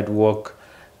sidewalk,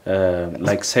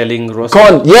 like selling roasted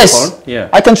corn, yes. Corn? Yeah.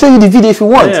 I can show you the video if you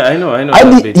want. Yeah, I know.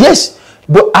 Yes.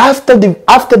 But after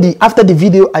the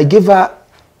video, I gave her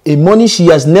a money she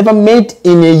has never made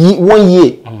in 1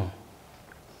 year.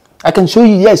 I can show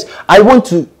you, yes. I want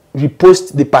to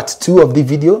repost the part 2 of the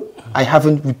video. I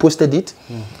haven't reposted it.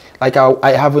 Like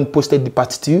I haven't posted the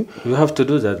part 2. You have to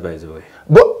do that, by the way.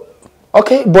 But,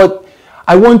 okay, but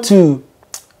I don't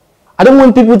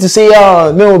want people to say,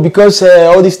 oh, no, because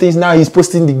all these things now he's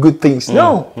posting the good things.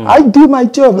 No, I do my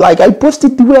job. Like I post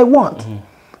it the way I want.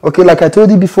 Okay, like I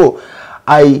told you before,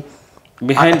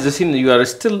 Behind the scene, you are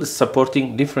still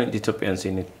supporting different Ethiopians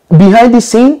in it. Behind the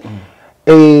scene,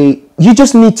 you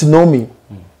just need to know me.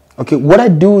 Okay, what I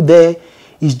do there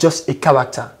is just a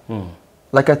character.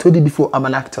 Like I told you before, I'm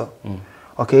an actor.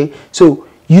 Okay, so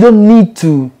you don't need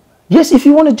to. Yes, if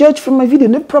you want to judge from my video,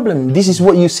 no problem. This is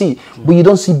what you see, but you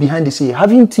don't see behind the scene.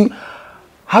 Haven't you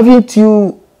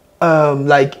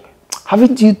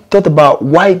thought about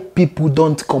why people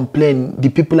don't complain? The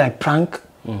people I prank.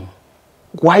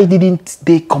 Why didn't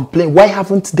they complain? Why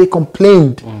haven't they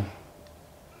complained?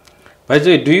 By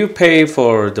the way, do you pay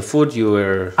for the food you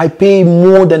were... I pay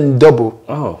more than double.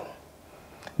 Oh.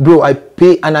 Bro, I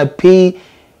pay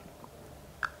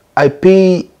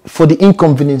for the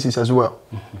inconveniences as well.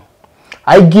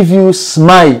 I give you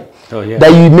smile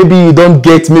that maybe you don't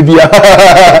get maybe in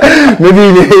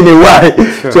a while.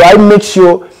 Sure. So I make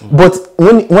sure, but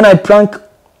when I prank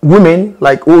women,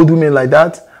 like old women like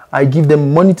that, I give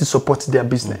them money to support their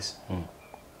business.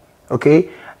 Okay?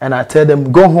 And I tell them,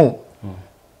 go home.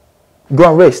 Go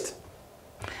and rest.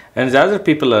 And the other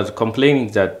people are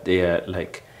complaining that they are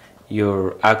like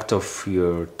your act of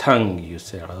your tongue, you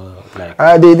say, like...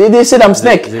 they said I'm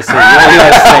snake. They say,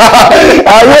 snake.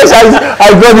 Yes,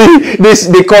 I got it.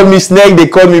 They call me snake, they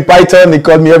call me python, they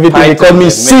call me everything. Python, they call me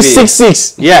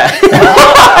 666. Yeah.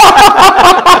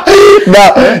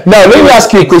 now let me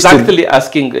ask you a question. Exactly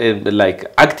asking,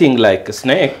 like, acting like a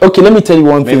snake. Okay, let me tell you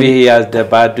one thing. Maybe he has the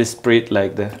bad spirit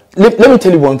like that. Let me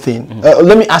tell you one thing.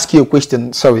 Let me ask you a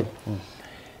question. Sorry.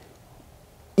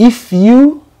 If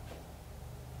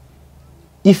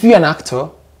you're an actor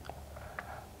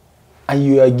and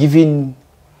you are given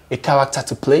a character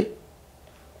to play,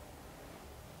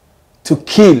 to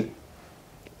kill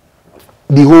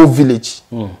the whole village,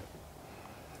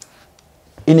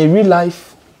 in a real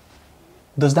life,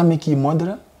 does that make you a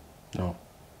murderer? No.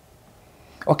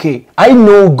 Okay, I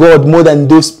know God more than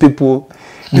those people.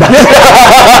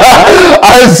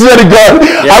 I swear to God,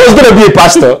 yeah. I was gonna be a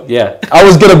pastor. Yeah, I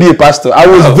was gonna be a pastor. I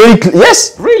was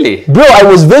yes, really, bro. I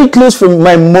was very close from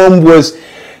my mom.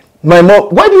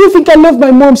 Why do you think I love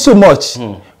my mom so much?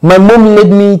 My mom led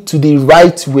me to the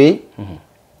right way.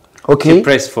 Okay, she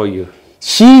prayed for you.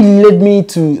 She led me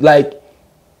to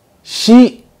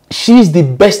she's the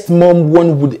best mom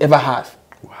one would ever have.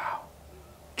 Wow,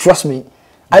 trust me,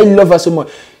 I love her so much.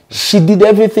 She did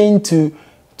everything to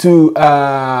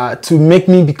make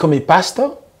me become a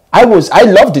pastor. I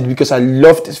loved it because I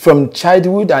loved it from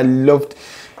childhood. I loved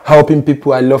helping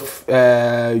people. I love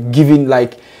giving,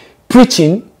 like,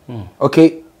 preaching.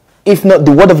 Okay, if not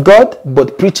the word of God,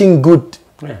 but preaching good.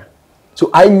 Yeah. So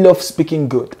I love speaking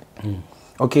good.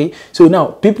 Okay, so now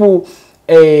people,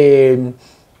 when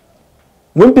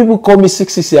people call me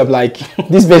 666, I'm like,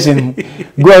 this person,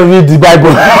 go and read the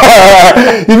Bible.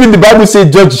 Even the Bible says,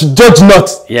 judge not.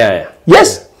 Yeah.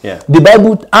 Yes. Yeah. The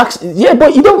Bible asks, yeah,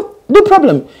 but you don't, no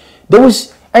problem.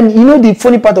 And you know the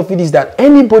funny part of it is that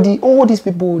all these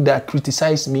people that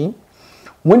criticize me,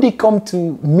 when they come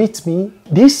to meet me,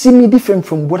 they see me different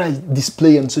from what I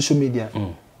display on social media.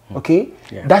 Okay?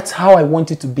 Yeah. That's how I want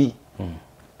it to be.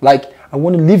 Like, I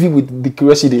want to leave you with the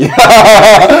curiosity.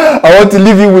 I want to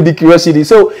leave you with the curiosity.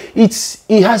 So it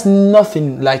has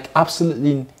nothing, like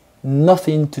absolutely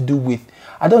nothing to do with,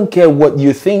 I don't care what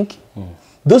you think.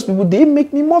 Those people, they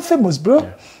make me more famous, bro.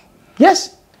 Yeah.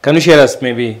 Yes. Can you share us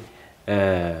maybe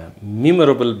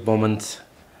memorable moments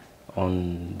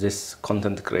on this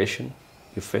content creation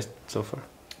you faced so far?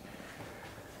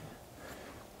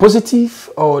 Positive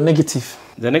or negative?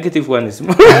 The negative one is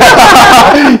more.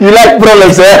 You like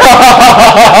problems, eh?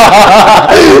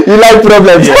 You like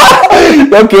problems.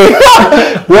 Okay.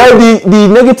 Well, the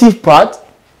negative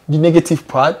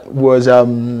part was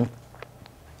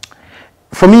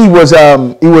for me it was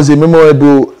a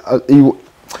memorable. It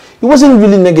wasn't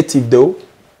really negative though.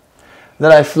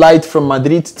 That I flight from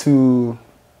Madrid to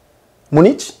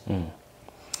Munich,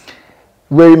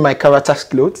 wearing my character's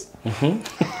clothes.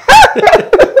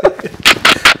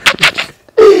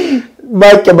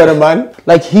 My cameraman,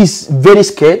 like he's very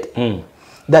scared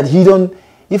that he don't.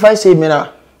 If I say, man,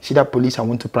 see that police, I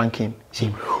want to prank him. He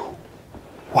say,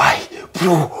 why,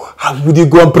 bro? How would you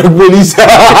go and prank police? How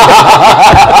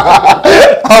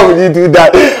would you do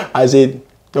that? I said,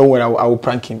 don't worry, I will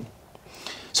prank him.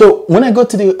 So when I got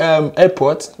to the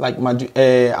airport, like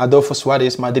Adolfo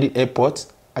Suarez Madrid airport,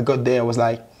 I got there. I was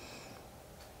like,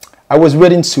 I was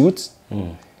wearing suits.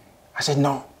 I said,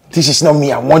 no, this is not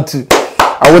me. I want to be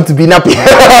Napi.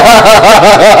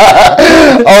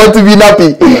 I want to be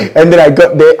Napi. And then I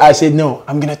got there. I said, no,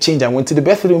 I'm gonna change. I went to the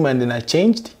bathroom and then I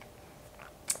changed.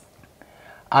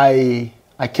 I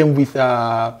came with with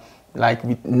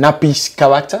Napi's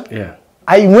character. Yeah.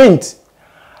 I went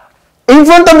in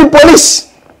front of the police.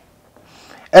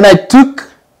 And I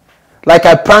took, like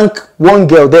I pranked one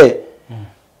girl there.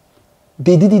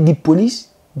 They did it, the police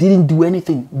didn't do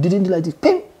anything. Didn't do like this.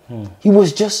 Ping. He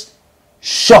was just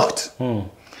shocked.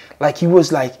 Like he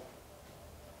was like,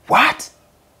 what?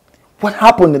 What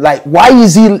happened? Like, why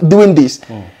is he doing this?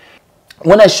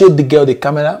 When I showed the girl the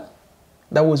camera,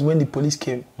 that was when the police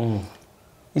came.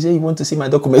 He said, you want to see my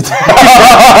document? I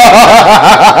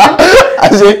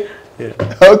said, yeah.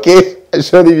 Okay. I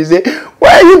showed him, he said,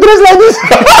 why are you dressed like this?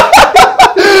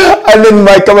 And then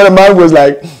my cameraman was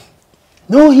like,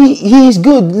 no, he is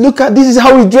good. Look at, this is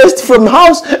how he dressed from the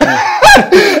house.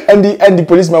 and the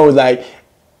policeman was like,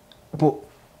 but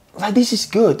like, this is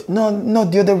good. No,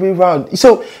 not the other way around.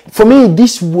 So for me,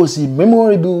 this was a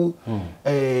memorable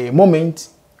moment.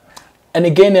 And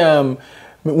again,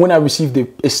 when I received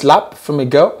a slap from a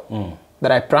girl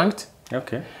that I pranked.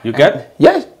 Okay. You got?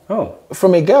 Yes. Oh.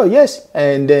 From a girl, yes.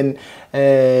 And then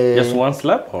just one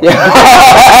slap? Or? Yeah.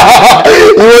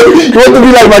 You want to be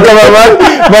like my cameraman?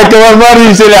 My cameraman,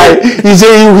 he said,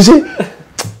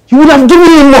 you would have given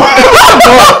him more.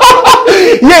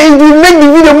 Yeah, it will make the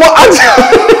video more action.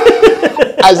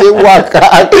 I said, waka.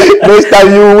 Next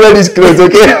time you wear these clothes,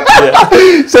 okay?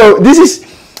 Yeah. So this is,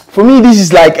 for me, this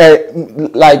is like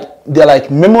they're like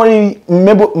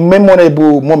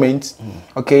memorable moments.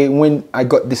 Okay, when I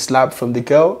got the slap from the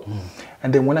girl,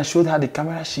 and then when I showed her the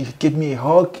camera, she gave me a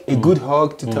hug, a good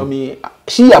hug to tell me,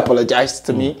 she apologized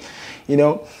to me, you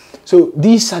know. So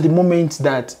these are the moments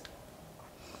that,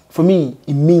 for me,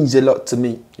 it means a lot to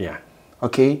me. Yeah.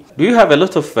 Okay. Do you have a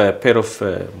lot of pair of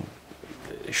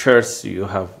shirts you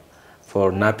have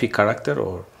for Napi character,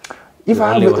 or? If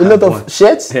I have a lot of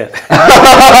shirts, yeah.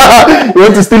 You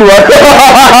want to steal one?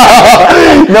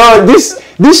 No,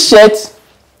 this shirt.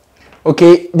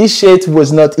 Okay, this shirt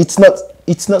was not. It's not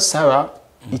Sarah.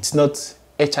 It's not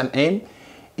H&M.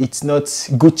 It's not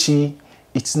Gucci.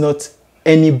 It's not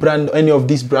any brand, any of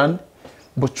this brand.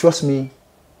 But trust me,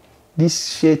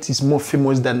 this shirt is more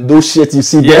famous than those shirts you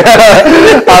see there.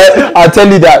 I'll tell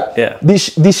you that. Yeah.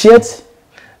 This shirt.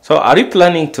 So, are you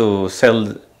planning to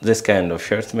sell this kind of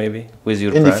shirts maybe with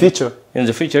your in brand? the future? In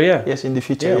the future, yeah. Yes, in the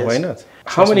future. Yeah, yes. Why not?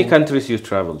 How many countries you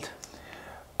traveled?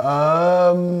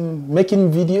 Making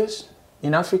videos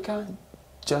in Africa,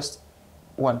 just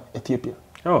one, Ethiopia.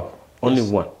 Oh, only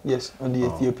one? Yes, only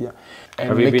Ethiopia. And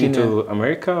have you been to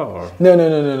America or?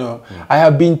 No. I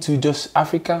have been to just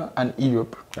Africa and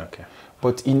Europe. Okay.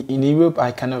 But in Europe,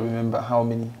 I cannot remember how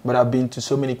many. But I've been to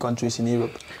so many countries in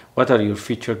Europe. What are your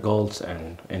future goals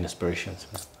and inspirations?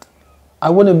 I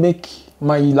want to make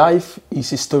my life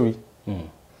is a story.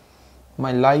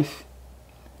 My life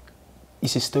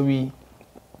is a story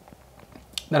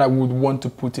that I would want to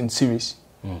put in series.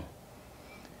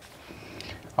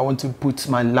 I want to put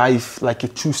my life like a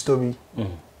true story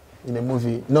in a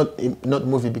movie. Not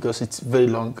movie because it's very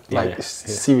long,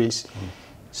 series.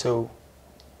 So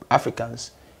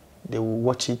Africans, they will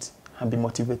watch it and be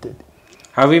motivated.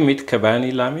 Have you met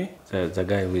Kabani Lami, the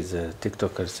guy with the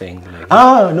TikToker saying like?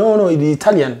 Ah, no, the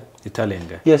Italian. Italian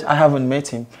guy. Yes, I haven't met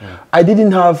him. I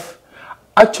didn't have,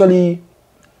 actually,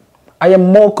 I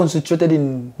am more concentrated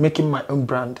in making my own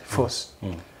brand first.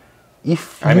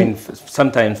 If I mean,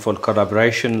 sometimes for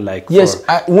collaboration, like yes,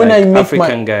 for when like I make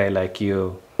African guy like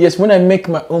you. Yes, when I make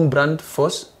my own brand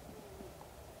first,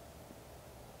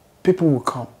 people will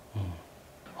come.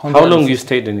 How long you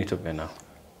stayed in Ethiopia now?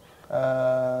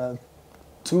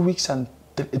 2 weeks and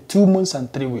 2 months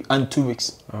and 3 weeks and 2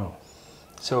 weeks. Oh,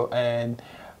 So and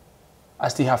I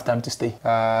still have time to stay.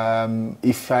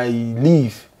 If I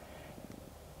leave,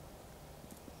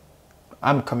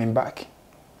 I'm coming back.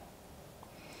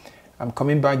 I'm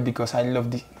coming back because I love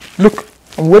the look.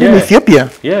 I'm wearing Ethiopia.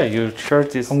 Yeah, your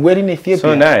shirt is I'm wearing Ethiopia.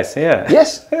 so nice. Yeah.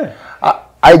 Yes. Yeah.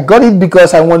 I got it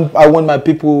because I want my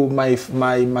people my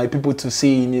people to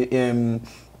see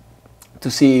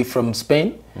from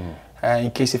Spain.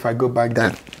 In case if I go back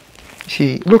then.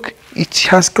 See, look, it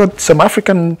has got some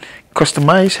African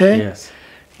customized hair. Yes.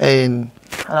 And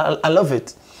I love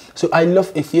it. So I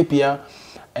love Ethiopia,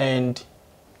 and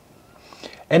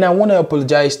I want to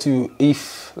apologize to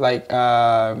if like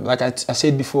I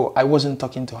said before, I wasn't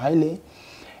talking to Haile,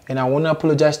 and I want to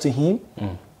apologize to him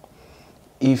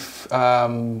if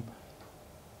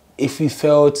he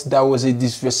felt that was a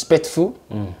disrespectful.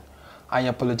 I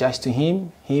apologize to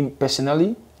him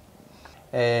personally,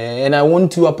 and I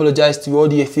want to apologize to all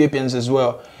the Ethiopians as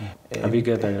well. Have you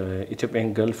got an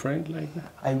Ethiopian girlfriend like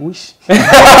that? I wish.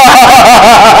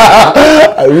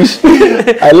 I wish.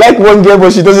 I like one girl,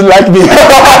 but she doesn't like me.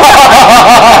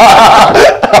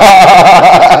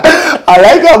 I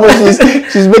like her, but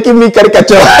she's making me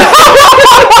caricature.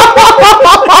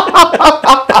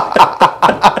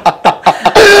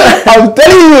 I'm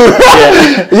telling you.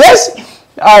 Yes,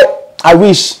 I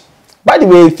wish. By the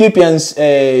way, Ethiopians,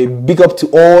 big up to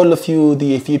all of you,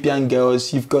 the Ethiopian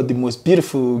girls. You've got the most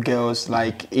beautiful girls,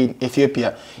 like in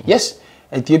Ethiopia. Yes,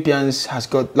 Ethiopians has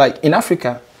got, like in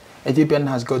Africa, Ethiopian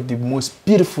has got the most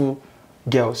beautiful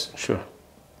girls. Sure.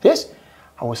 Yes,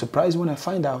 I was surprised when I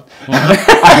find out. No.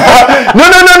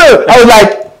 I was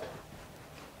like,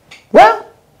 well,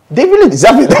 they really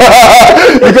deserve it.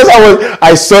 Because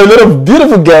I saw a lot of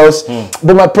beautiful girls,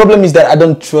 but my problem is that I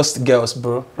don't trust girls,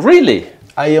 bro. Really?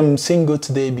 I am single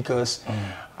today because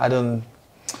I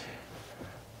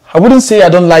wouldn't say I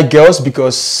don't like girls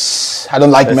because I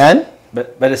don't like men.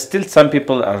 But still some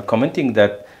people are commenting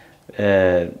that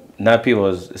Napi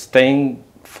was staying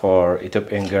for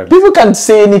Ethiopian girls. People can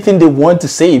say anything they want to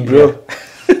say, bro. Yeah.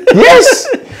 Yes,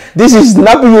 this is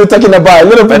Napi you're talking about. A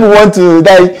lot of people want to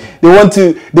they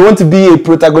want to be a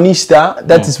protagonista.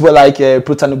 That is what, like a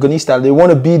protagonista. They want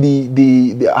to be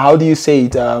the how do you say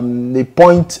it? The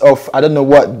point of, I don't know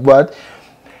what. But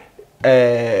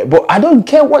I don't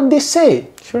care what they say.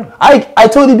 Sure. I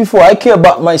told you before, I care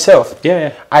about myself.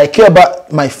 Yeah. I care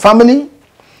about my family,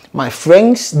 my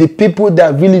friends, the people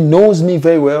that really knows me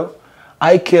very well.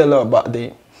 I care a lot about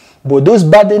them. But those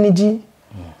bad energy,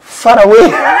 far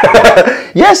away.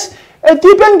 Yes,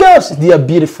 Ethiopian girls, they are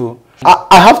beautiful.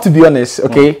 I have to be honest,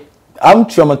 okay? I'm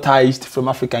traumatized from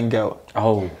African girl.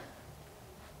 Oh.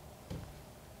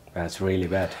 That's really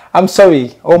bad. I'm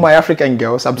sorry, all my African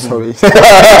girls, I'm sorry.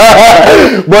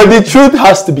 But the truth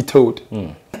has to be told.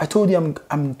 I told you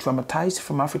I'm traumatized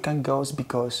from African girls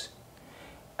because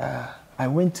I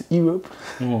went to Europe.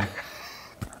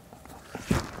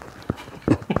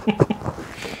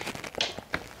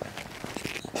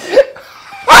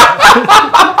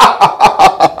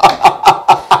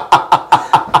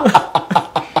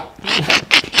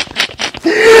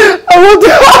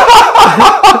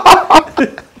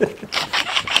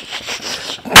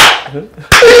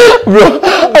 Bro,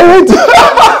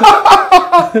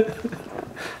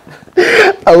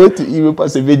 I went to Europe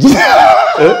as a virgin.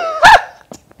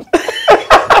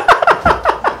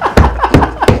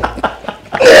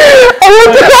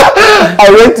 I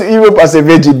went to Europe as a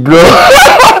virgin, bro.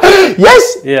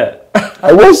 Yes. Yeah.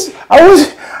 I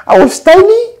was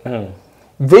tiny,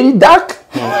 very dark.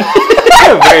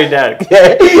 Very dark.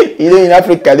 Yeah. You know, in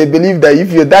Africa, they believe that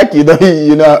if you're dark,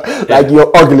 like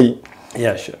you're ugly.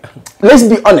 Yeah, sure. Let's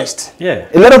be honest. Yeah.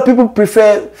 A lot of people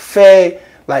prefer fair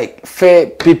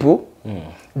people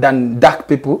than dark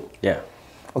people. Yeah.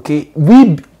 Okay.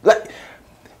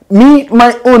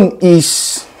 My own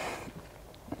is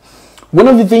one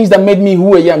of the things that made me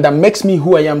who I am, that makes me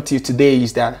who I am till today,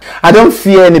 is that I don't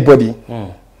fear anybody.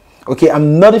 Okay,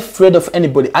 I'm not afraid of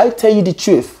anybody. I tell you the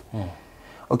truth.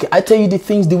 Okay, I tell you the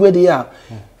things the way they are.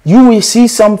 You will see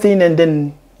something and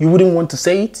then you wouldn't want to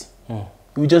say it.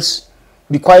 You just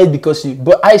be quiet because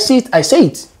but I see it, I say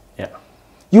it. Yeah.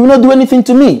 You will not do anything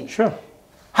to me. Sure.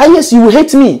 Yes, you will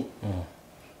hate me.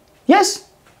 Yes.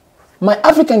 my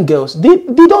African girls, they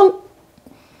don't,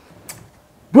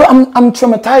 bro, I'm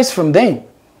traumatized from them.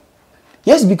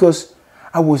 Yes, because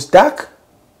I was dark,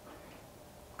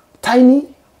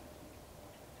 tiny,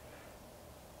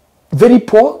 very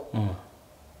poor.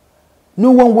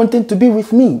 No one wanted to be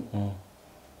with me.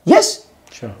 Yes.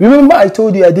 Sure. Remember I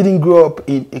told you I didn't grow up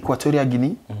in Equatorial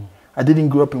Guinea. I didn't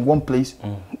grow up in one place.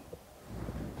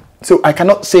 So I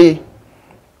cannot say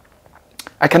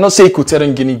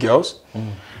Equatorial Guinea girls.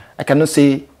 I cannot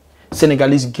say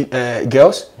Senegalese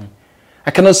girls.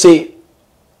 I can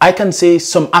say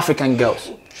some African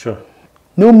girls. Sure.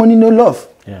 No money, no love.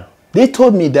 Yeah. They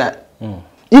told me that.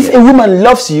 If a woman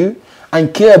loves you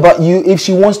and care about you, if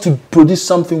she wants to produce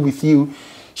something with you,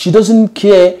 she doesn't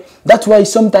care. That's why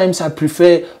sometimes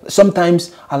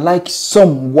I like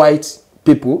some white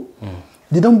people.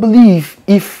 They don't believe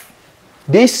if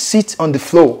they sit on the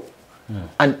floor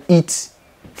and eat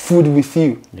food with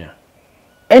you. Yeah.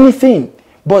 Anything.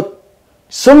 But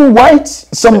some whites,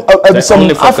 some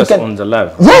only focus African on the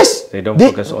love. Yes. They don't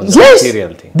focus on the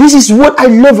material thing. This is what I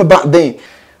love about them.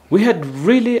 We had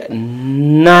really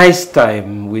nice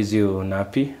time with you,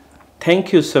 Napi.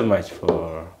 Thank you so much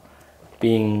for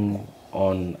being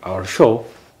on our show.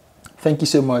 Thank you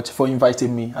so much for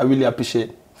inviting me. I really appreciate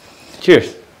it.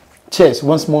 Cheers. Cheers,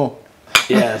 once more.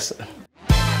 Yes.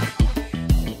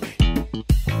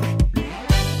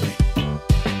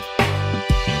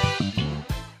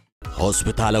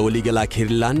 hospitaala waliigalaa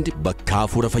Keerlaand bakka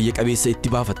hafuura fayya qabeessa itti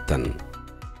baafattan.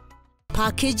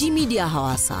 Paakeejii miidiyaa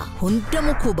hawaasaa hunda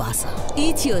mukuu baasa.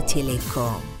 Ethio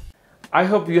Telecom. I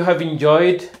hope you have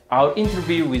enjoyed our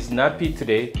interview with Napi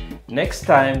today. Next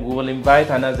time we will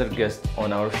invite another guest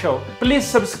on our show. Please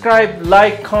subscribe,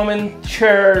 like, comment,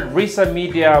 share Risa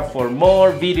Media for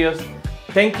more videos.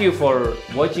 Thank you for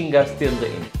watching us till the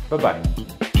end.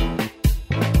 Bye-bye.